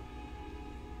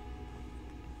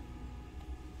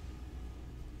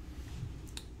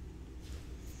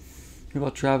 Hear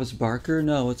about Travis Barker?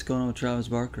 No, what's going on with Travis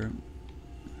Barker?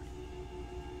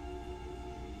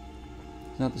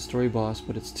 It's not the story boss,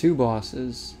 but it's two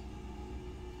bosses.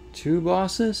 Two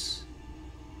bosses?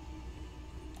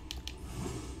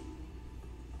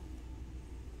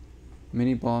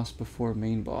 Mini boss before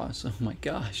main boss. Oh my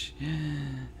gosh.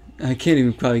 I can't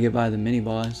even probably get by the mini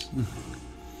boss.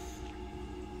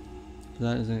 So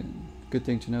that is a good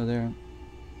thing to know there.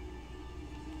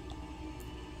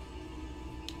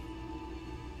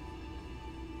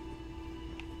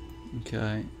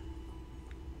 Okay.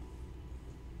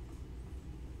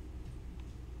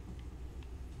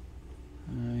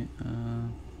 Alright,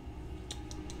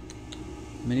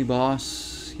 mini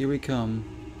boss, here we come.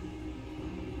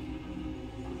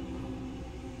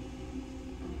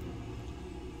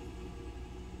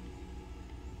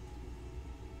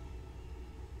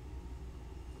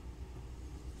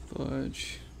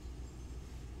 Fudge.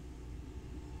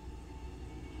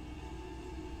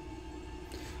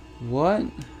 What?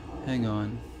 Hang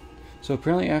on. So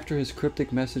apparently after his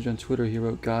cryptic message on Twitter, he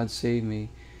wrote, "God save me."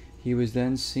 He was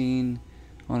then seen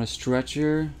on a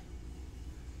stretcher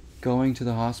going to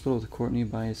the hospital with Courtney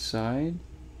by his side.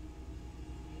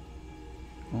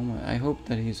 Oh my, I hope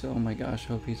that he's, oh my gosh, I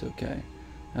hope he's okay.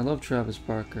 I love Travis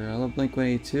Barker. I love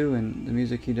Blink-182 and the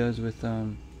music he does with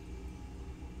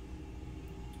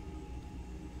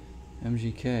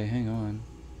MGK. Hang on.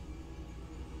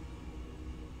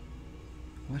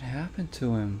 What happened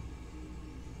to him?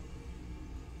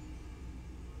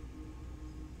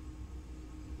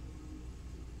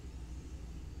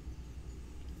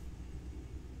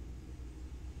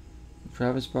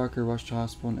 Travis Barker rushed to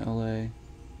hospital in LA.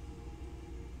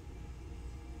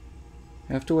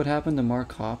 After what happened to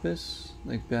Mark Hoppus,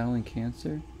 like battling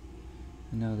cancer,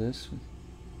 and now this.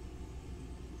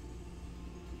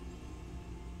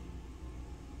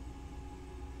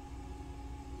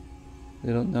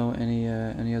 They don't know any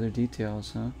other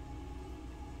details, huh?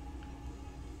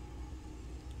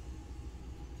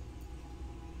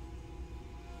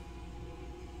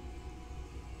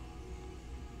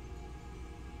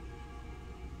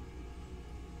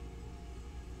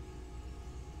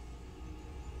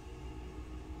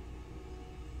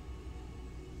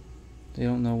 They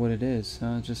don't know what it is,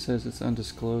 huh? It just says it's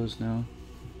undisclosed now.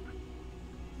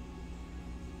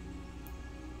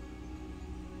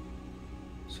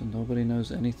 So nobody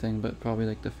knows anything but probably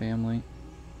like the family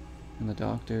and the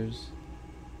doctors.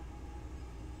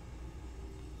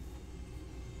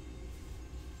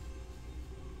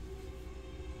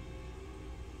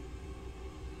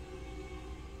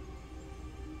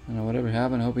 I don't know, whatever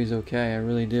happened, I hope he's okay. I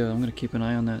really do. I'm gonna keep an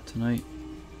eye on that tonight.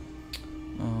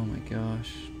 Oh my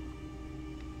gosh.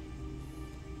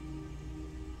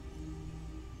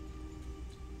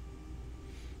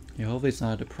 Yeah, hopefully it's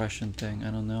not a depression thing.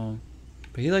 I don't know.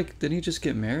 But he like, didn't he just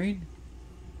get married?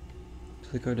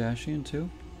 To the Kardashian too?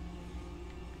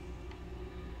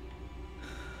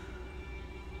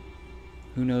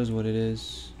 Who knows what it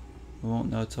is? We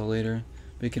won't know till later.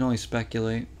 But you can only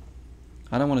speculate.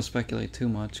 I don't want to speculate too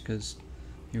much because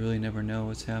you really never know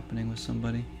what's happening with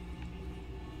somebody.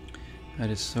 I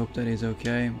just hope that he's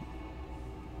okay.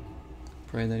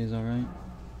 Pray that he's alright.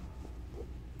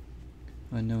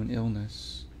 Unknown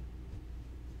illness.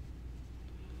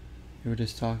 We were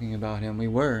just talking about him. We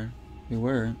were.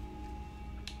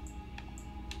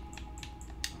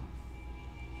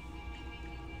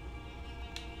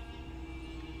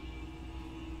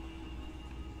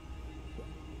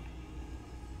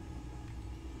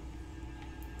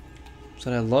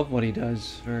 So I love what he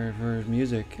does for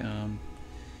music.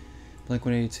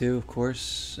 Blink-182, of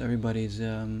course. Everybody's.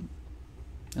 And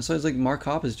so it's like Mark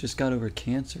Hoppus just got over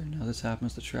cancer. Now this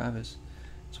happens to Travis.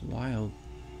 It's wild.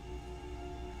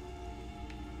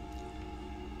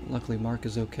 Luckily Mark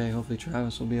is okay. Hopefully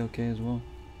Travis will be okay as well.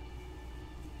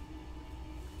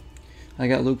 I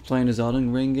got Luke playing his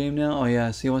Elden Ring game now. Oh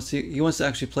yes, he wants to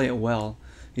actually play it well.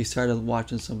 He's tired of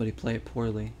watching somebody play it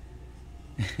poorly.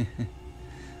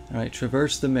 Alright,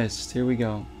 Traverse the Mist. Here we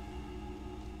go.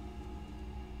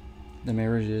 The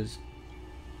marriages.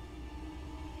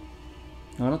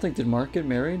 Oh, I don't think, did Mark get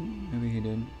married? Maybe he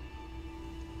did.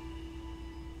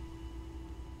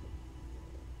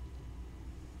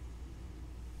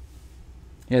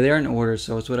 Yeah, they are in order,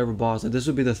 so it's whatever boss. This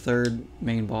would be the third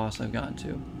main boss I've gotten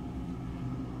to.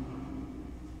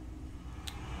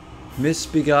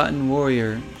 Misbegotten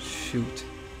Warrior. Shoot.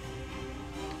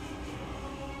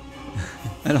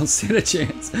 I don't stand a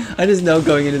chance. I just know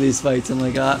going into these fights, I'm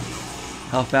like,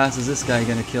 how fast is this guy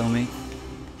gonna kill me?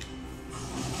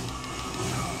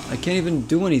 I can't even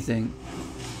do anything.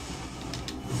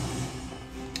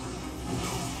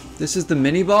 This is the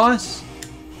mini boss?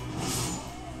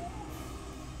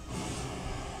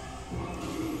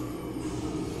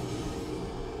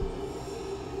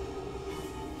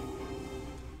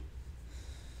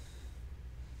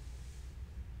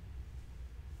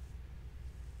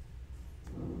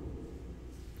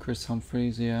 Chris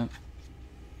Humphries, yeah.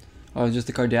 Oh, just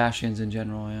the Kardashians in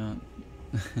general, yeah.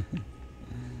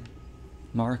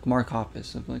 Mark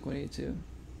Hoppus of Blink-182.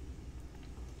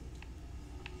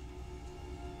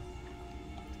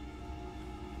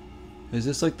 Is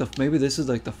this like the, maybe this is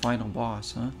like the final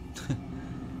boss, huh?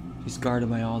 He's guarded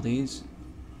by all these.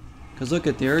 Cause look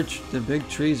at the big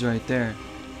trees right there.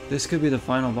 This could be the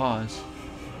final boss.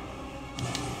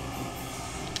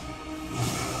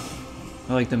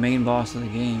 Or like the main boss of the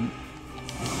game.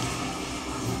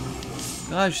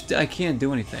 Gosh, I can't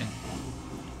do anything.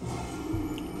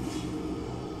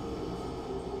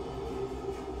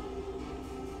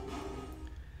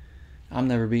 I'm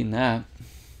never beating that.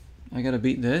 I gotta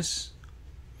beat this.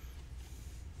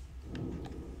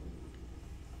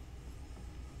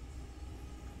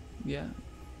 Yeah.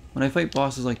 When I fight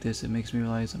bosses like this, it makes me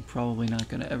realize I'm probably not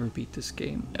gonna ever beat this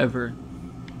game. Ever.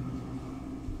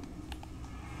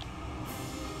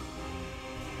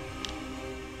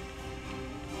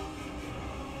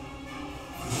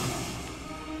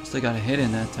 Still got a hit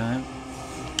in that time.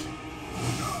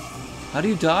 How do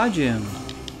you dodge him?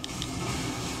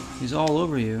 He's all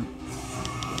over you.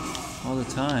 All the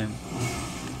time.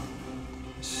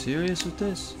 Serious with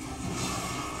this?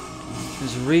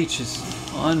 His reach is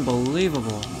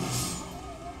unbelievable.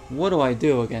 What do I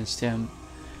do against him?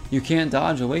 You can't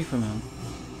dodge away from him.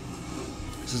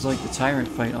 This is like the tyrant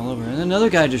fight all over. And another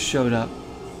guy just showed up.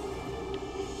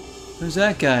 Who's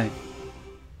that guy?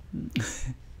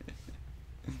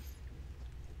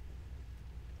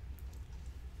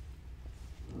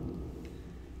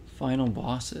 Final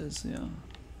bosses, yeah.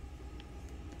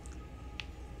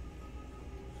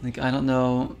 Like, I don't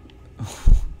know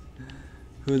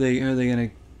who are they gonna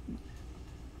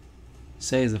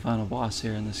say is the final boss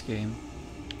here in this game.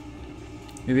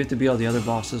 Maybe you have to beat all the other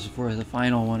bosses before the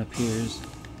final one appears.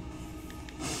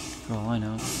 For all I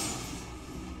know.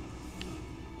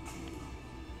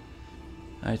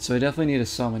 Alright, so I definitely need a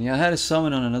summon. Yeah, I had a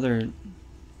summon on another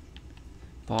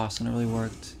boss and it really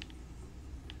worked.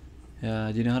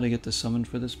 Yeah, do you know how to get the summon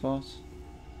for this boss?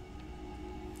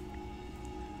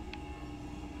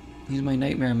 He's my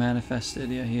nightmare manifested.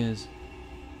 Yeah, he is.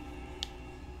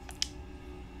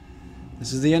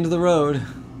 This is the end of the road.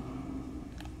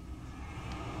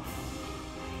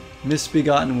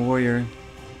 Misbegotten warrior.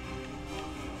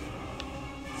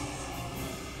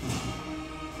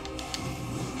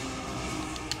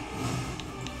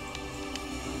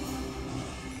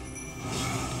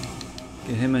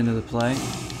 Get him into the play.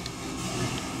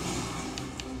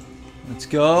 Let's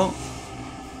go.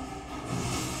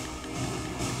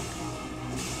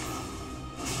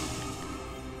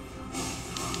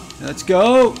 Let's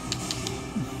go.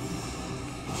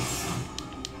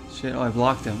 Shit, oh, I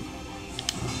blocked him.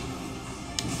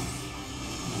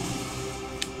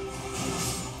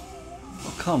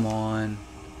 Oh, come on.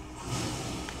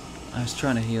 I was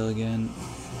trying to heal again.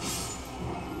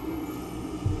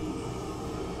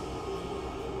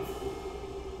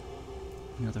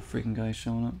 Another freaking guy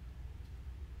showing up.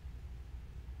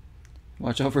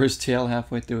 Watch out for his tail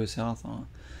halfway through his health. Oh.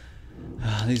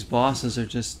 These bosses are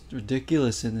just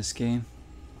ridiculous in this game.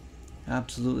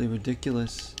 Absolutely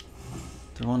ridiculous.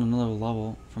 They're on another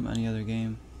level from any other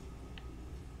game.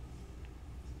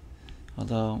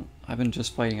 Although, I've been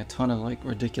just fighting a ton of like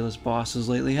ridiculous bosses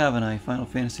lately, haven't I? Final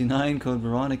Fantasy IX, Code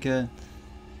Veronica.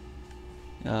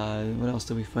 What else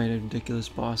did we fight a ridiculous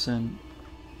boss in?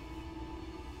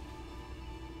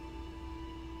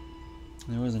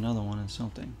 There was another one in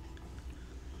something.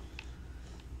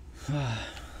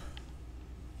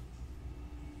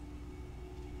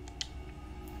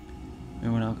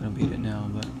 Maybe we're not going to beat it now,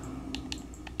 but...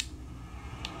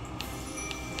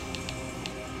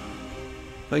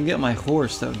 if I can get my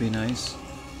horse, that would be nice.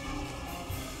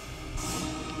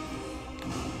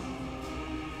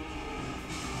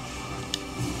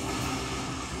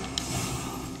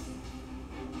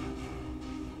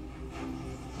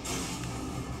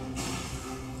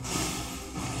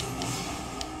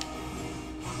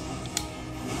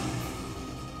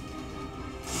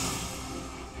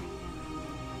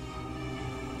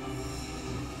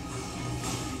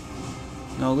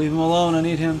 No, leave him alone. I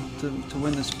need him to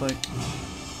win this fight.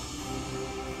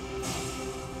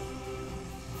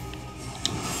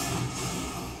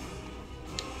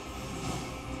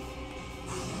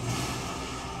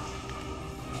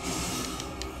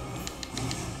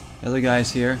 The other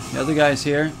guy's here. The other guy's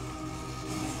here.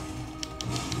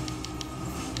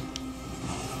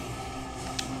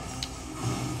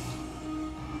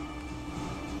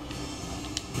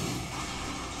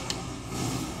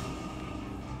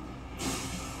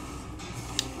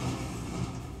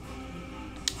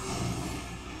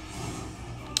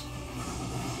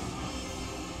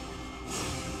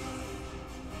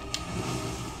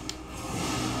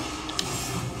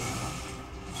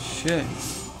 Shit.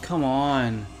 Come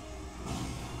on.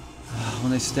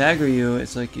 When they stagger you,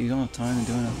 it's like you don't have time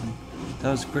to do nothing.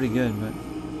 That was pretty good, but...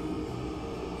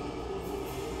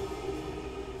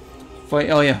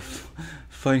 Oh yeah.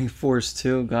 Fighting Force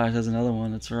 2. Gosh, that's another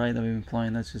one. That's right that we've been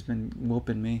playing. That's just been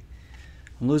whooping me.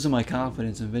 I'm losing my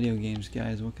confidence in video games,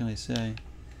 guys. What can I say?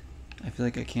 I feel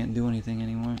like I can't do anything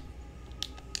anymore.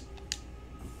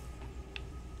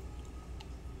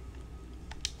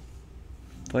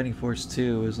 Fighting Force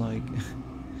 2 was like...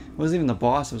 It wasn't even the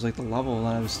boss, it was like the level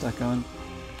that I was stuck on.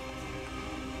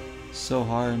 So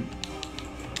hard.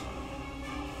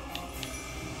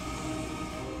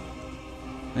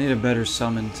 I need a better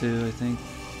summon too, I think.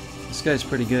 This guy's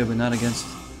pretty good, but not against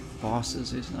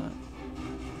bosses, he's not.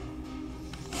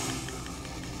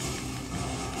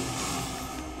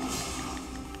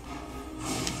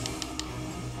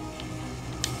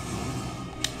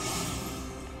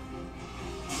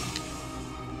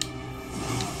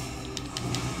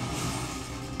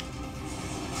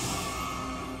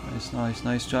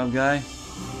 Nice job, guy.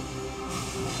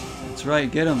 That's right,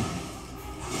 get him.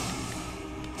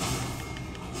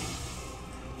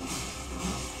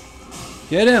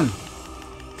 Get him!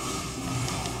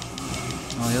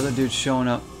 Oh, the other dude's showing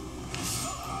up.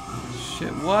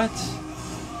 Shit, what?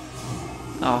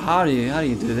 Oh, how do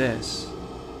you do this?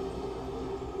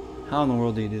 How in the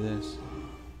world do you do this?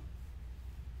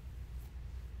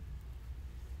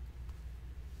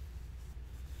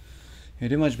 I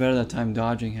did much better that time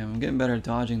dodging him. I'm getting better at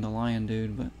dodging the lion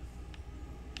dude, but...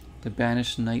 The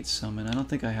Banished Knight summon. I don't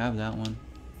think I have that one.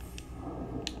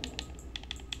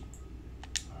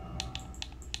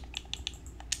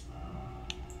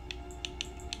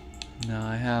 No,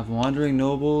 I have Wandering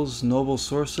Nobles, Noble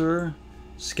Sorcerer,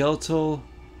 Skeletal,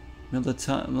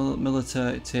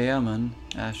 Militaeman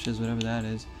Ashes, whatever that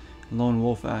is, Lone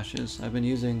Wolf Ashes. I've been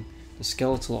using the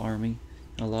Skeletal Army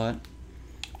a lot.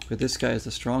 But this guy is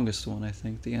the strongest one, I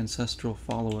think. The Ancestral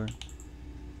Follower.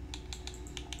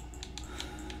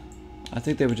 I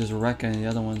think they would just wreck any of the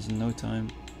other ones in no time.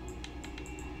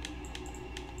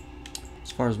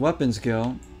 As far as weapons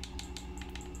go,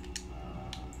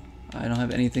 I don't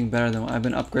have anything better than... I've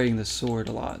been upgrading the sword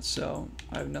a lot, so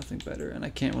I have nothing better. And I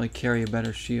can't really carry a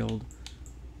better shield.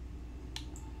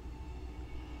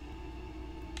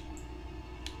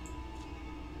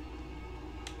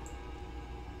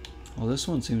 Well, this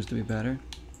one seems to be better.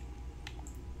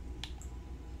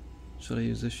 Should I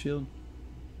use this shield?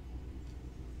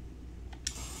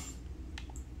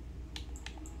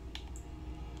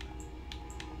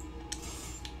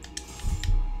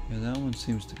 Yeah, that one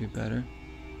seems to be better.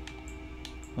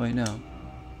 Oh wait, no.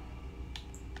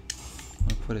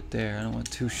 I'll put it there. I don't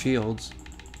want two shields.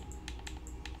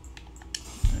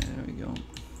 Alright, there we go.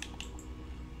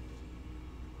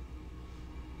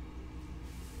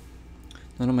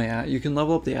 None of my you can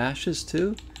level up the ashes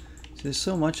too? See, there's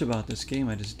so much about this game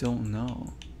I just don't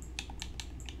know.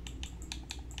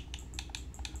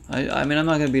 I mean, I'm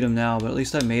not gonna beat them now, but at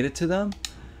least I made it to them.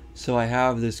 So I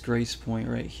have this grace point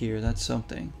right here. That's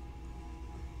something.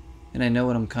 And I know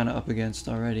what I'm kind of up against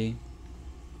already.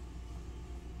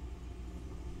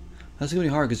 That's gonna be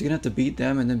hard because you're gonna have to beat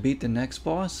them and then beat the next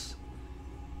boss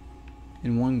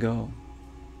in one go.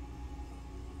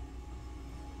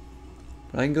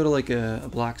 But I can go to like a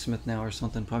blacksmith now or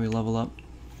something, probably level up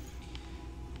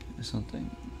or something.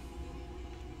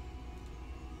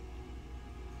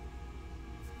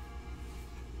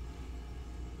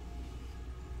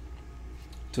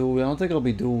 I don't think I'll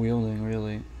be dual wielding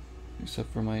really,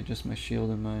 except for just my shield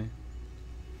and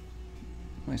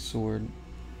my sword.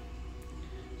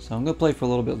 So I'm gonna play for a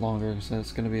little bit longer because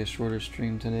it's gonna be a shorter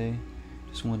stream today.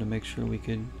 Just wanted to make sure we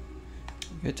could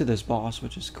get to this boss,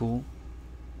 which is cool.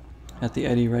 At the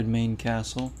Eddie Redmayne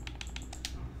Castle.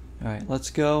 Alright, let's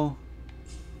go.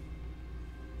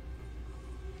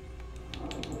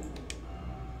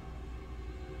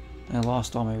 I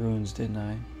lost all my runes, didn't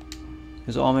I?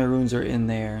 Because all my runes are in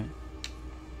there.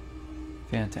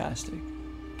 Fantastic.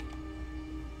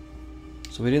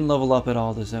 So we didn't level up at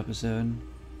all this episode.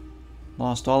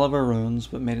 Lost all of our runes,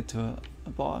 but made it to a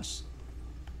boss.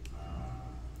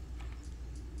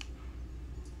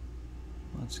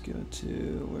 Let's go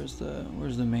to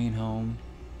where's the main home?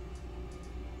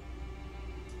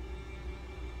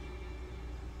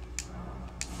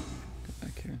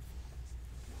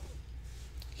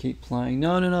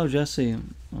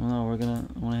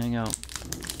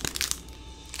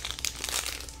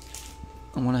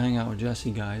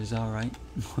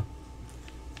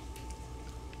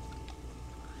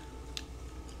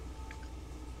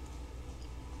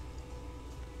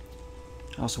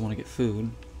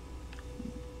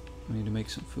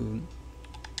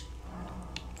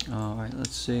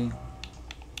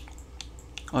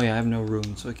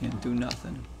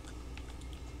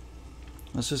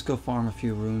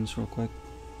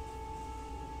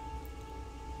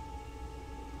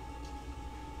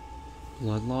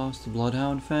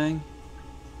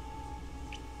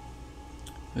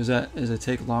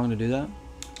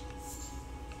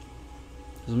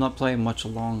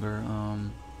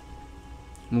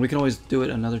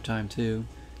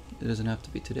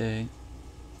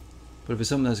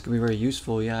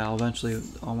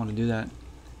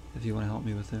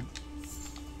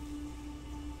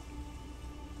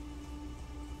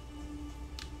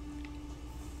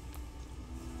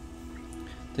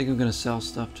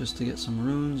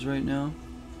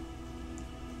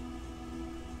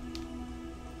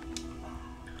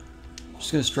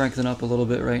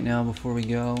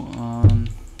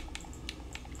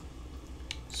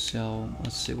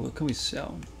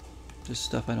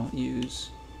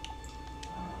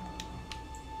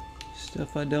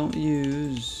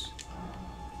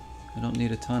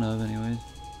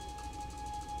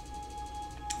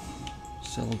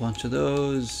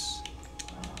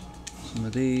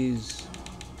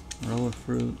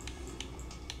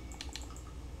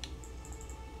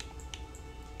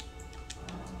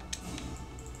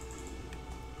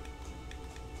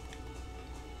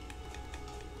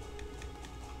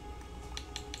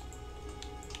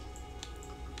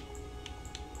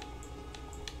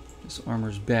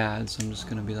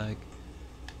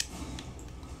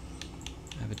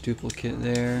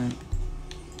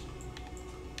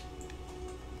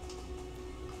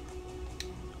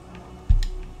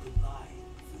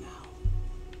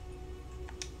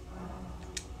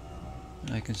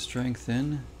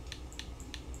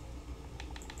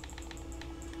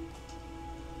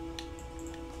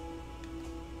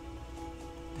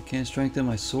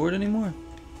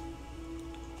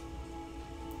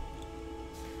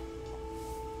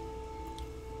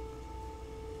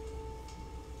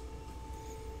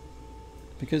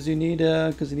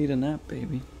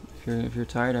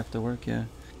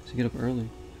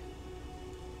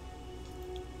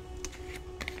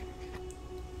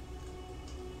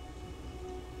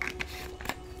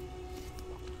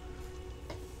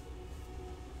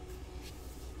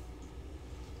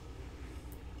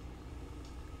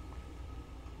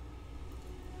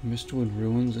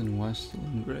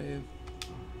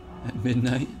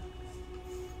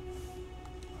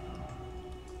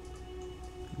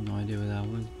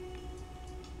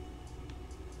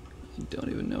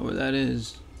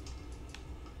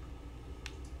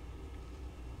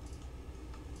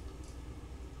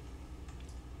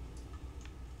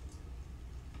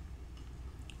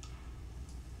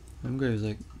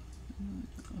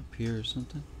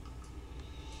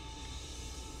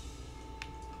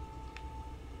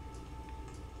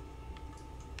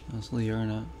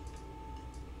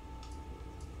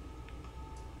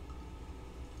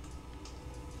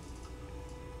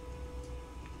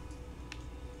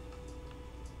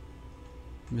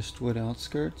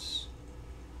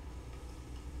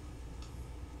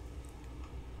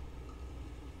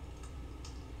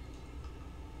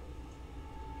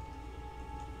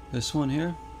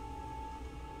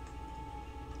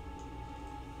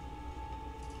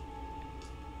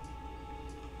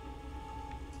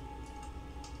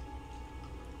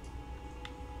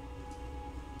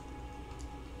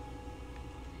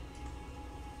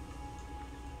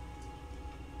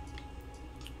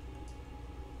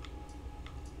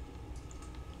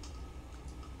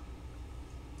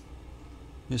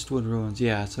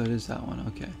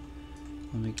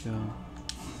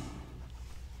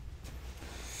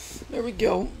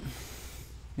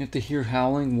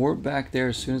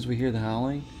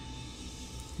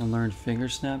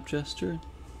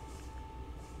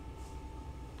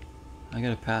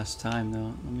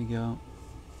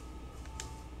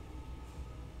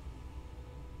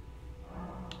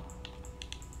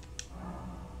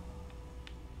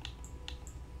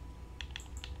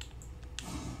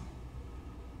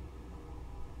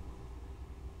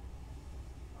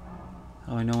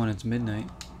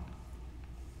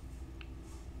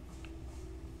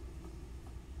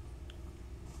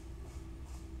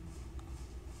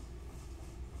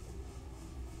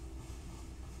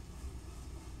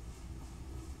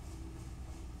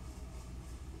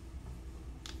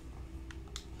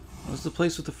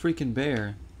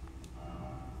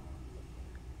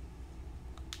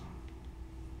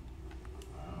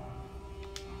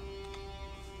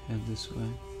 Head this way.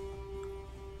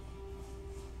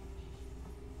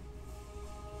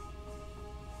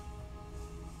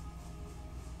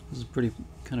 This is pretty,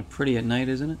 kind of pretty at night,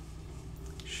 isn't it?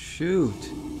 Shoot.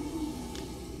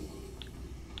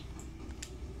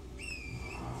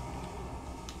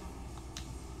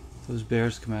 If those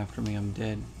bears come after me, I'm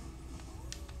dead.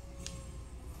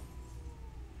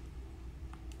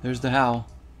 There's the howl.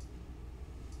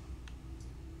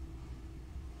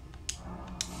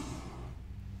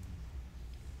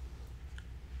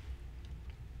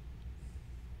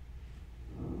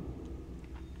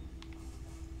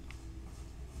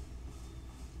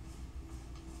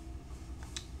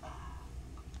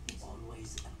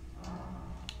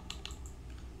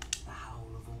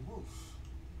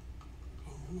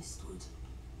 Mistwood.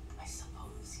 I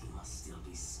suppose he must still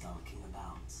be skulking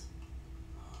about.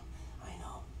 I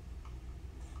know.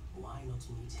 Why not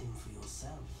meet him for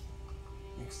yourself?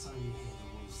 Next time you hear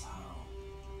the wolves howl,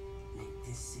 make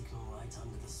this signal right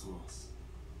under the source.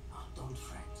 Oh, don't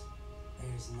fret.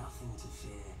 There is nothing to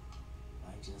fear.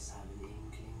 I just have an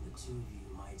inkling the two of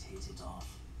you might hit it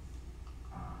off.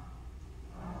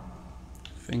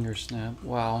 Finger snap.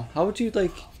 Wow. How would you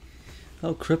like...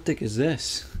 How cryptic is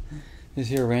this? Just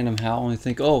hear a random howl and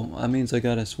think, oh, that means I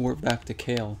gotta warp back to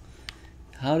Kale.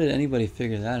 How did anybody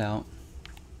figure that out?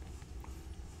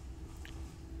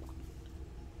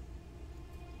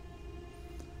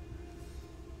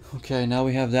 Okay, now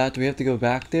we have that. Do we have to go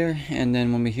back there? And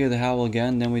then when we hear the howl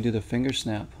again, then we do the finger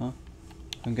snap, huh?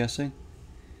 I'm guessing.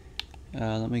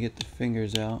 Let me get the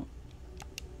fingers out.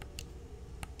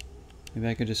 Maybe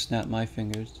I could just snap my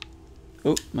fingers.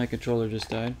 Oh, my controller just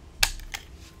died.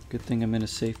 Good thing I'm in a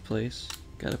safe place.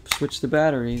 Gotta switch the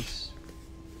batteries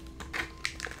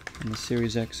on the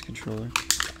Series X controller.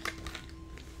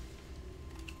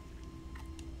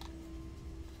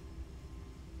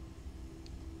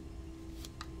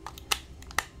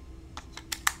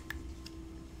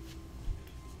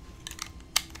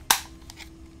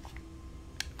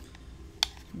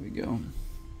 Here we go.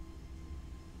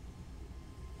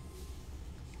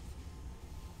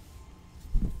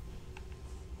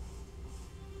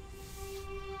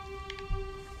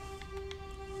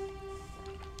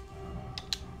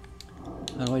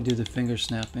 How do I do the finger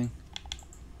snapping?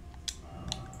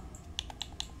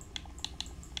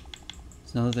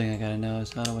 It's another thing I gotta know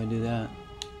is how do I do that?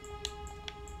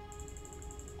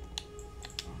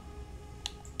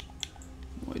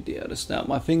 No idea how to snap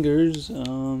my fingers. Where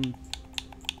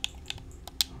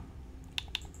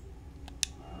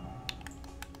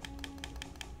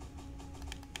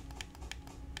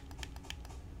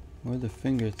are the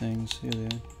finger things? Here they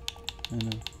are. I know.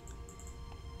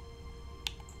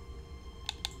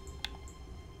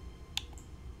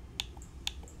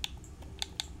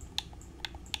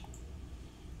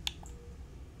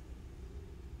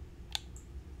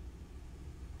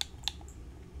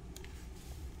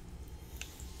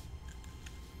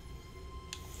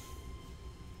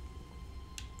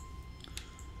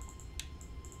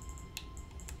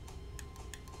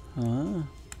 Huh?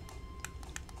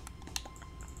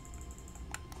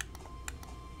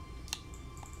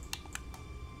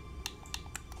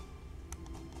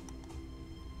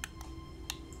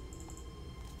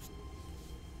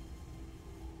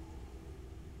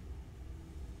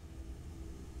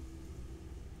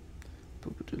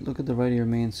 Look at the right of your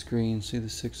main screen. See the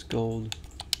 6 gold.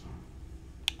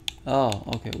 Oh,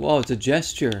 okay. Whoa, it's a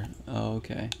gesture. Oh,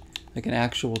 okay. Like an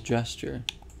actual gesture.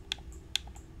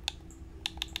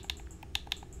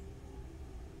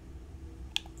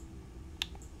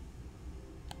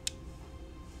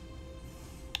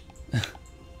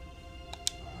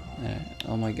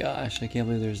 Oh my gosh, I can't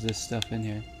believe there's this stuff in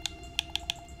here.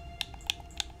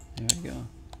 There we go.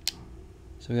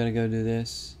 So we gotta go do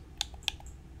this.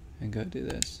 And go do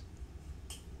this.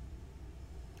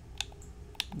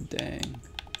 Dang.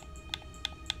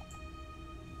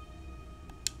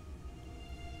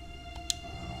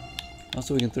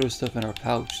 Also, we can throw stuff in our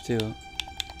pouch too.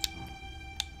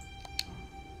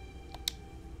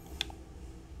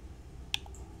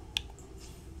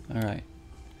 Alright.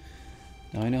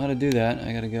 Now I know how to do that.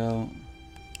 I gotta go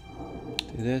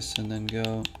do this and then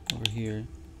go over here.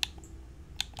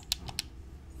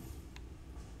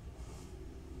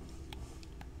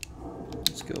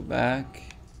 Let's go back.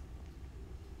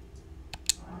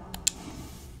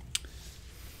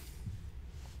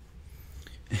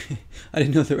 I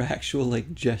didn't know there were actual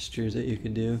like gestures that you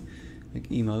could do, like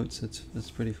emotes. That's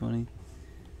pretty funny.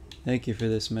 Thank you for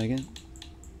this, Megan.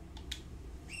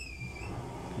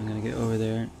 I'm gonna get over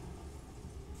there.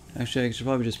 Actually, I should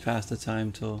probably just pass the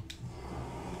time till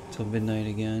midnight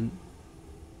again,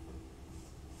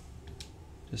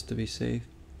 just to be safe.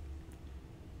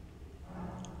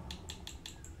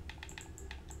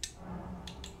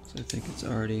 So I think it's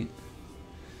already,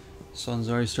 sun's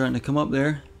already starting to come up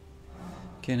there.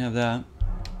 Can't have that.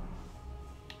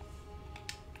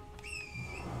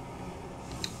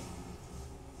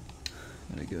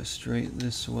 Gotta go straight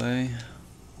this way.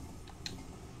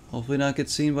 Hopefully not get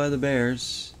seen by the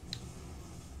bears.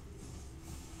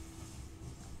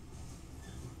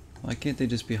 Why can't they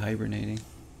just be hibernating?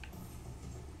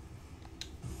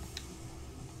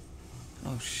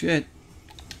 Oh shit.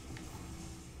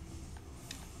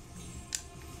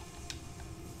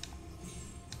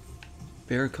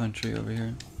 Bear country over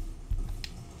here.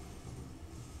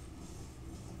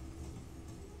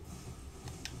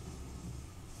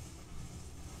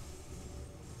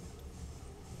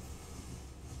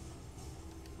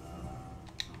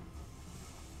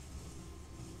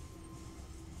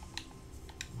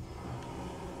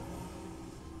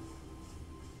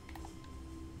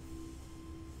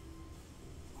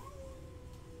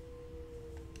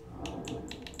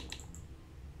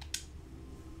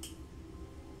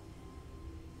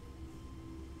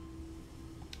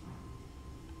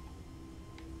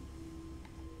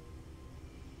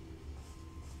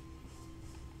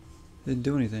 Didn't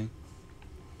do anything.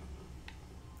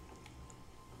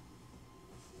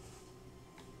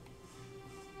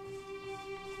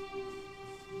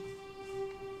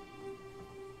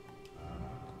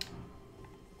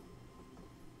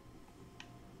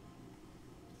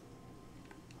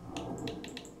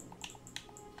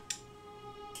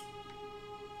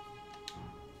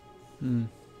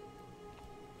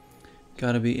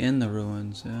 Gotta be in the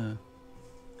ruins, yeah.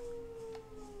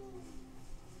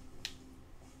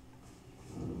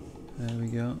 There we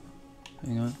go.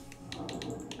 Hang on.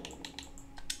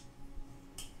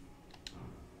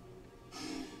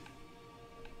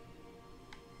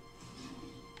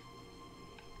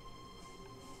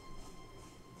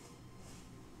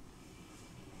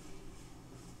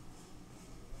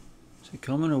 Is he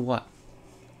coming or what?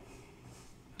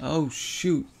 Oh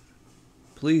shoot.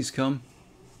 Please come.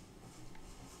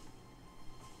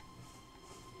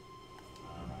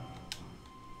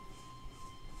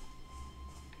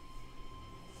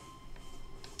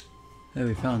 Hey,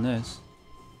 we found this.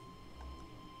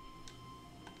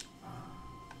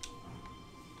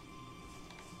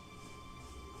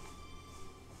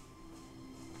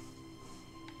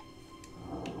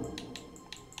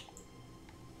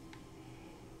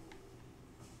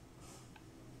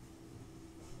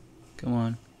 Come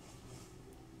on.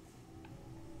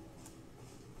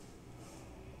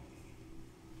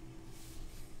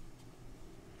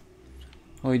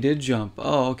 Oh, he did jump.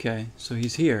 Oh, okay. So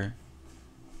he's here.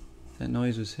 That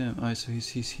noise was him. Alright, so he's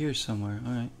here somewhere.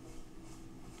 Alright.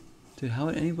 Dude, how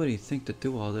would anybody think to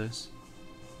do all this?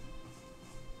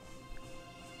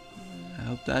 I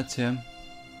hope that's him.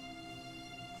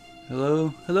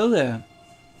 Hello? Hello there.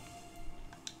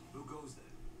 Who goes there?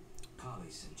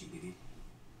 Carly sent you, did he?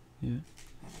 Yeah. And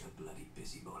a bloody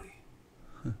busybody.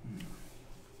 Maybe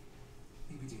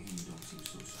to him you don't seem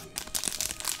so sweet.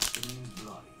 The name's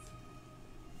Blythe.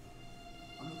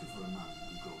 I'm looking for a man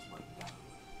who goes by Darrow.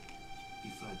 He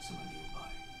fled somewhere nearby.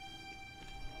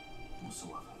 Or so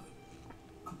I've heard.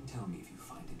 Come and tell me if you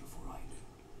find him before I do.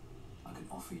 I can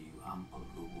offer you ample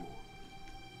reward.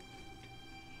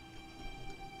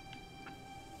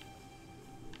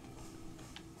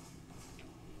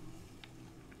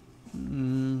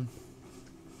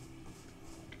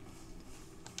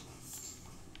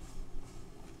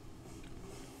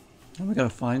 Now we gotta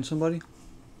find somebody?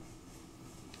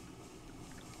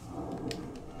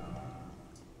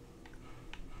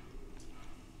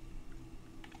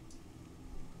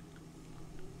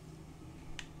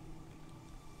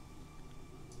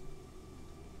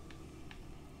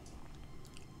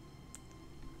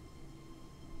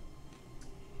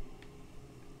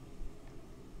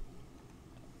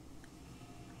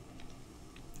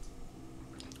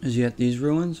 Is he at these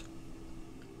ruins?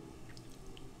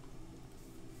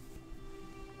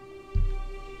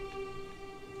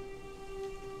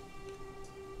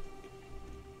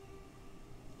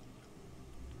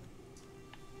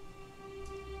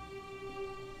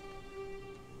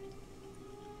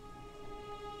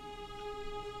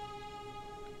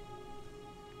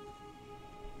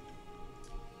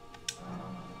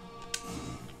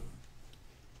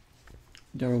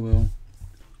 There will.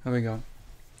 Here we go.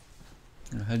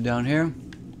 Gonna head down here.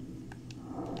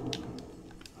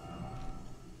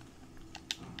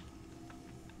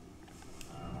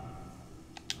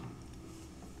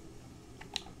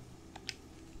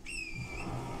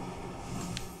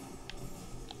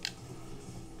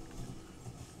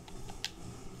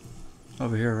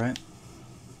 Over here, right?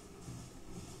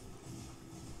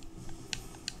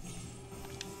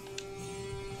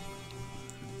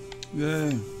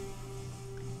 Yay.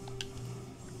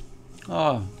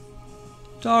 Oh,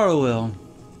 Darrowwill.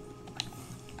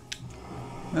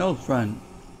 My old friend.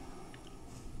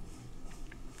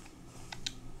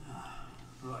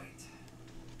 Right.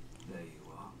 There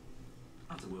you are.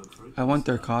 Had to work for it. I want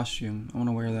their costume. I want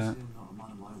to wear that. Still not a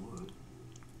man of my word.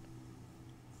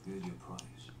 Here's your prize.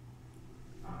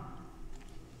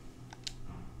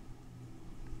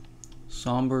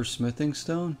 Somber smithing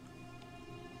stone?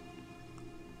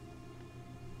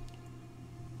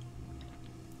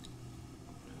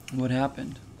 What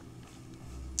happened?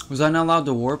 Was I not allowed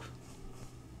to warp?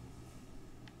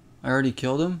 I already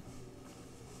killed him?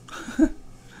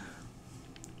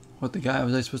 What, the guy?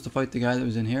 Was I supposed to fight the guy that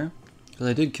was in here? Because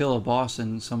I did kill a boss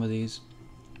in some of these.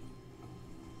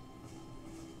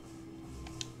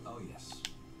 Oh yes.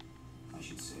 I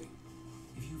should say,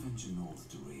 if you venture north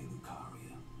to Ray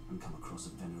Lucaria and come across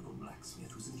a venerable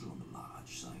blacksmith who's a little on the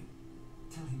large side,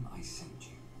 tell him I sent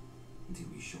you, and he'll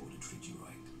be sure to treat you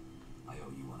right. I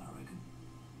owe you one, I reckon.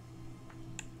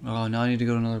 Oh, now I need to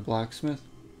go to another blacksmith?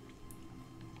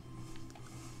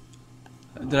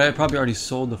 Did I probably already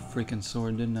sold the freaking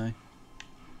sword, didn't I?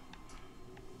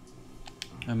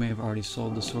 I may have already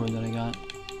sold the sword that I got.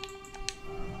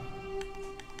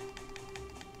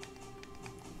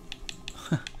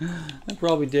 I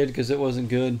probably did because it wasn't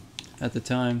good at the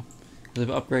time. Because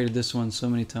I've upgraded this one so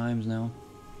many times now.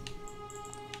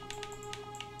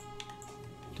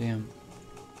 Damn.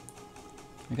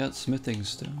 I got smithing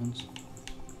stones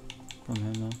from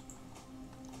him though.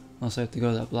 Unless I have to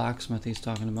go to that blacksmith he's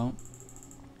talking about.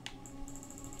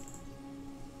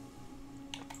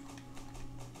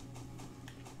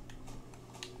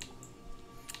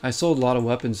 I sold a lot of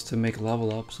weapons to make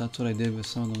level ups. That's what I did with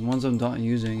some of them. Ones I'm not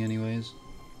using anyways.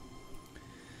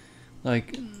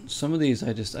 Like, some of these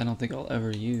I don't think I'll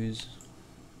ever use.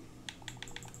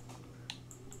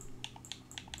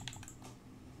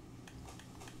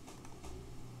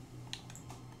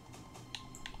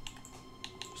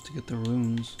 Just to get the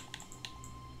runes.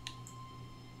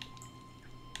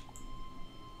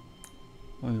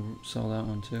 Oh, we sell that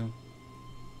one too.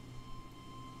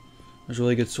 There's a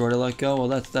really good sword I let go. Well,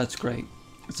 that's great.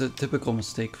 It's a typical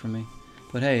mistake for me.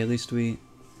 But hey, at least now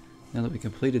that we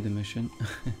completed the mission.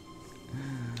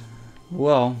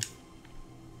 Well,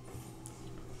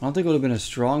 I don't think it would have been as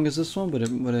strong as this one, but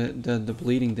it did the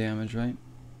bleeding damage, right?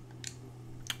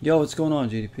 Yo, what's going on,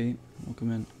 GDP?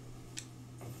 Welcome in.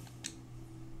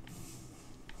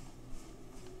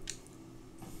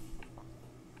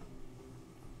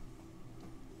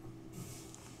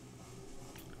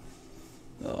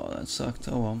 Oh, that sucked.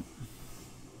 Oh well.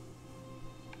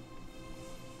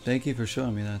 Thank you for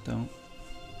showing me that, though.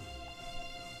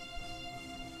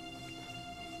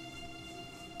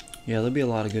 Yeah, there'll be a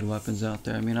lot of good weapons out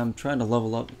there. I mean, I'm trying to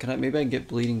level up. Maybe I can get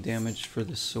bleeding damage for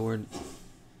this sword.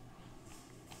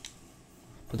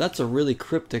 But that's a really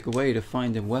cryptic way to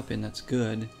find a weapon that's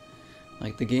good.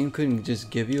 Like, the game couldn't just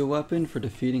give you a weapon for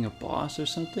defeating a boss or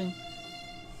something?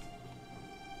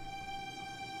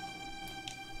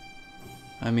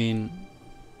 I mean,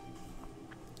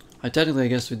 I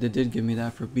guess they did give me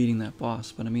that for beating that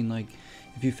boss, but I mean, like,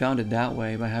 if you found it that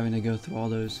way by having to go through all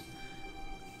those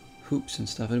hoops and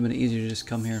stuff, it'd have been easier to just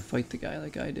come here and fight the guy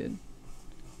like I did.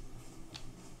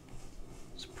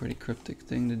 It's a pretty cryptic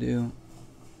thing to do.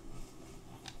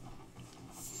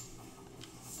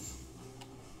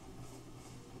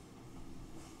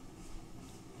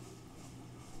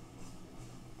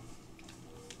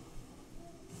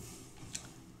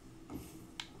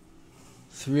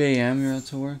 $3 a.m. you're out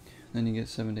to work, then you get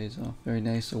 7 days off. Very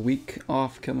nice. A week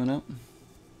off coming up.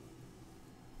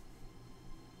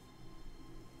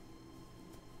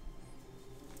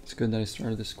 It's good that I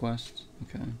started this quest.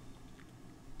 Okay.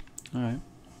 Alright.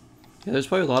 Yeah, there's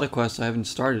probably a lot of quests I haven't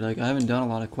started. Like, I haven't done a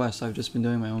lot of quests. I've just been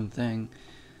doing my own thing.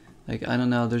 Like, I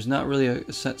don't know. There's not really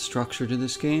a set structure to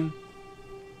this game.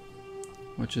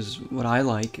 Which is what I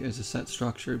like, is a set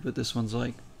structure. But this one's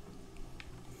like,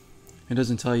 it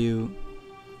doesn't tell you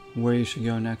where you should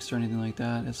go next or anything like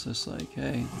that. It's just like,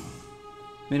 hey.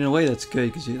 I mean, in a way that's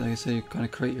good because, like I said, you kind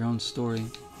of create your own story.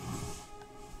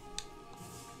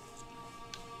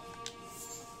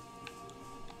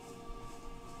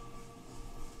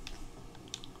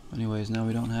 Anyways, now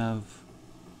we don't have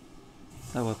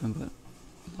that weapon, but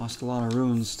lost a lot of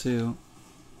runes too.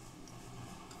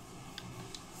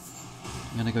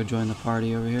 I'm gonna go join the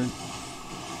party over here.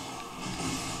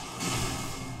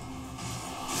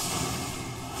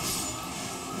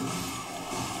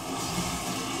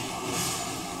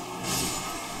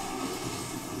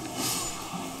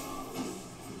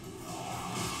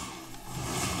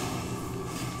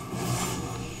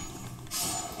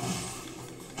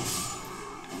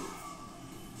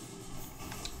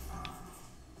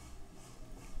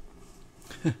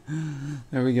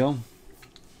 There we go.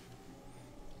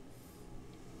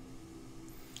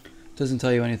 Doesn't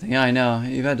tell you anything. Yeah, I know.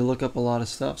 You've had to look up a lot of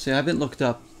stuff. See, I haven't looked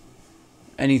up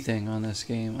anything on this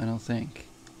game, I don't think.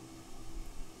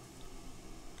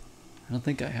 I don't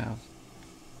think I have.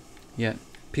 Yet.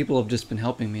 People have just been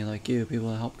helping me like you.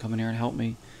 People help come in here and help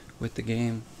me with the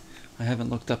game. I haven't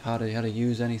looked up how to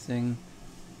use anything,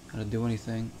 how to do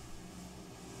anything.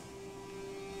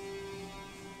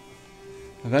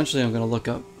 Eventually I'm going to look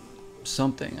up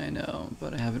something, I know,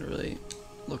 but I haven't really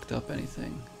looked up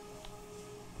anything.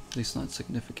 At least not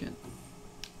significant.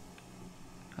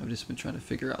 I've just been trying to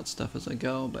figure out stuff as I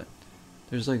go, but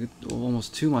there's like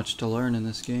almost too much to learn in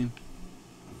this game.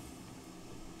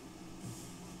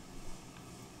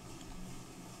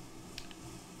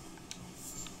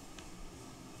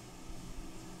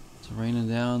 It's raining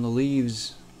down the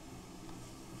leaves.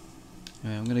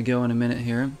 Alright, I'm gonna go in a minute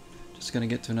here. Just gonna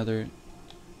get to another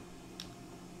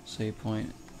save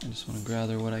point. I just want to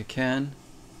gather what I can.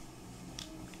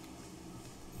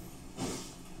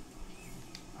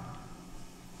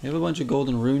 We have a bunch of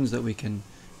golden runes that we can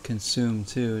consume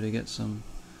too to get some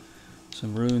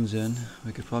runes in.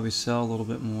 We could probably sell a little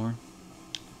bit more.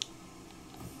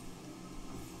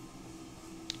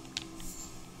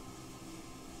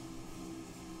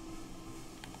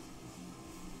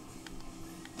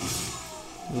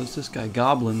 What's this guy?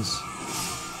 Goblins.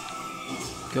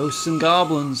 Ghosts and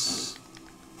goblins.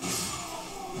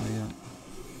 Oh yeah.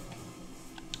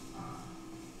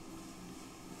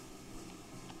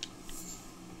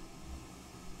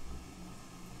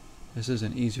 This is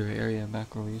an easier area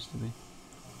back where we used to be.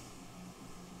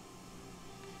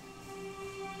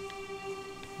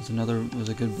 There's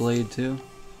a good blade too.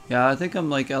 Yeah, I think I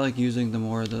like using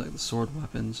the sword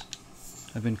weapons.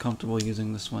 I've been comfortable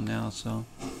using this one now, so.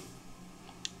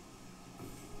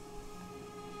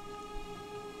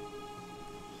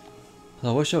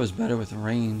 I wish I was better with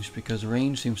range, because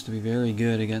range seems to be very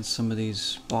good against some of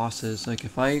these bosses. Like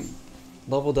if I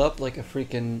leveled up like a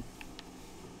freaking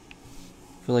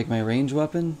for like my range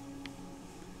weapon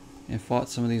and fought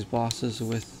some of these bosses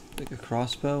with like a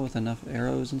crossbow with enough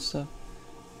arrows and stuff,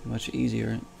 much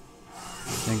easier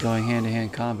than going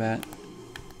hand-to-hand combat,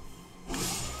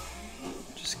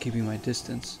 just keeping my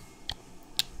distance.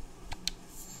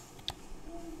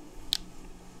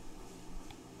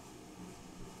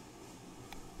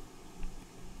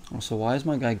 Also, why is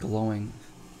my guy glowing?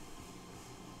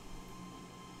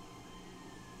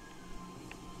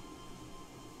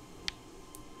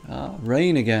 Ah,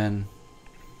 rain again.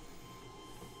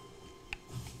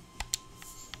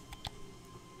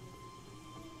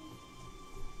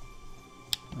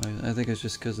 I think it's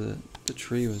just because the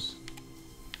tree was...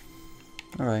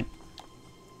 Alright.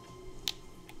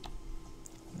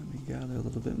 Let me gather a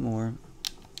little bit more.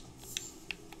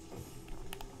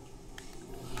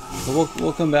 But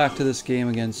we'll come back to this game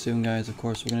again soon, guys. Of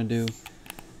course, we're going to do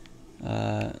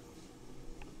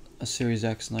a Series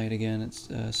X night again. It's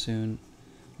soon.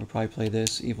 We'll probably play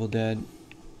this, Evil Dead.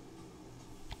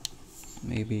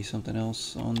 Maybe something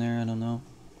else on there, I don't know.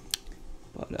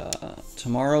 But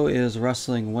tomorrow is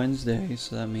Wrestling Wednesday,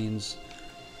 so that means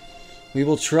we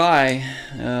will try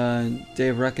Day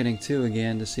of Reckoning 2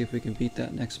 again to see if we can beat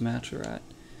that next match we're at.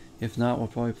 If not, we'll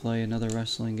probably play another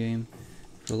wrestling game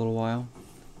for a little while.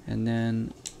 And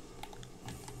then,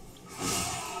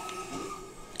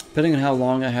 depending on how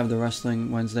long I have the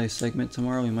Wrestling Wednesday segment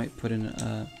tomorrow, we might put in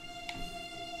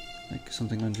like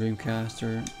something on Dreamcast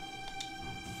or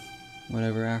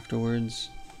whatever afterwards.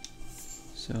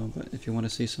 So, but if you want to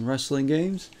see some wrestling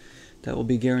games, that will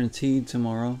be guaranteed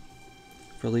tomorrow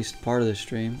for at least part of the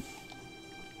stream.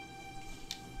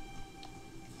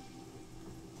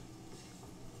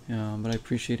 But I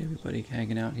appreciate everybody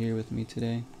hanging out here with me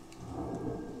today.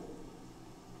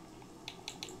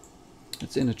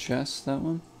 It's in a chest, that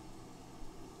one.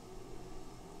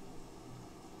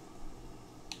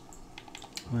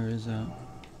 Where is that?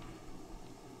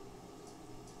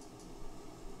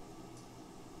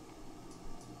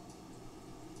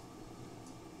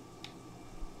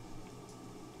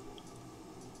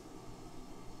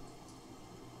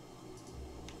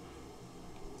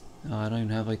 Oh, I don't even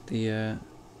have like the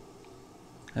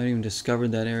I haven't even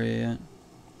discovered that area yet.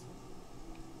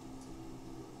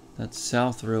 That's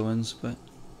South Ruins, but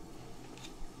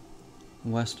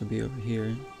west would be over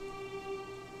here.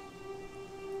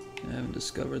 I haven't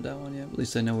discovered that one yet, but at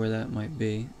least I know where that might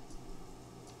be.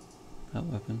 That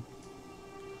weapon.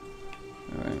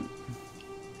 Alright.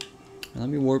 Let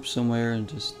me warp somewhere and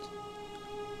just...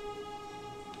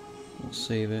 we'll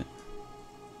save it.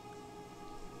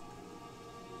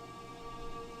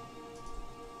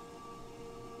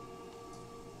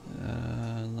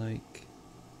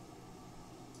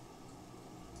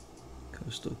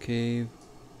 Coastal Cave.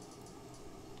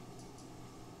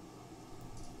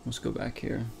 Let's go back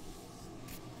here.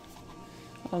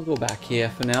 I'll go back here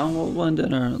for now. We'll end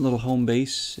in our little home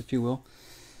base, if you will.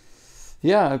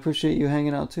 Yeah, I appreciate you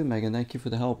hanging out too, Megan. Thank you for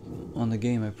the help on the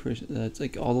game. I appreciate that. It's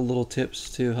like all the little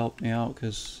tips to help me out,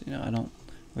 because you know I don't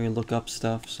really look up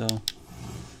stuff, so I'm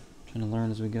trying to learn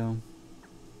as we go.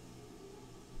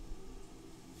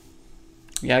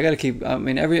 Yeah, I gotta keep. I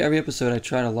mean, every episode I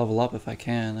try to level up if I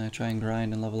can. I try and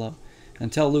grind and level up.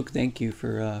 And tell Luke thank you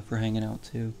for hanging out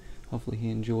too. Hopefully he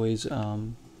enjoys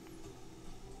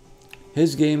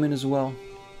his gaming as well.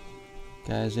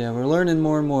 Guys, yeah, we're learning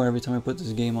more and more every time I put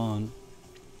this game on.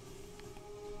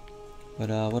 But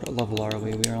what level are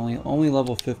we? We are only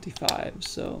level 55,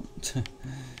 so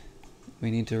we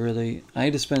need to really. I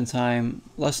need to spend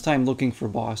less time looking for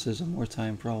bosses and more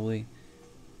time probably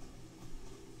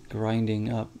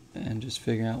grinding up and just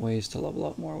figuring out ways to level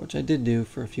up more, which I did do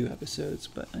for a few episodes,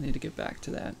 but I need to get back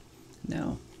to that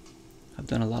now. I've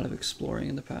done a lot of exploring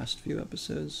in the past few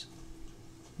episodes.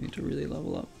 I need to really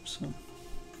level up, so.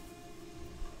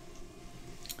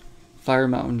 Fire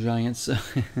Mountain Giants.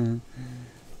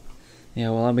 Yeah,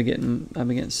 well, I've been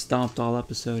getting stomped all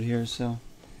episode here, so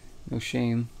no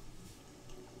shame.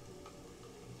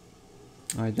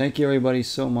 All right, thank you everybody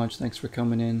so much. Thanks for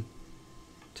coming in.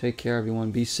 Take care,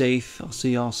 everyone. Be safe. I'll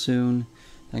see y'all soon.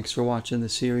 Thanks for watching the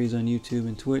series on YouTube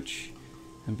and Twitch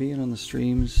and being on the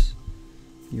streams.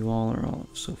 You all are all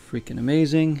so freaking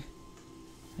amazing.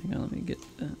 Hang on, let me get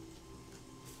the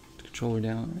controller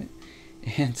down.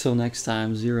 Right. Until next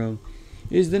time, 0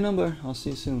 is the number. I'll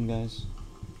see you soon, guys.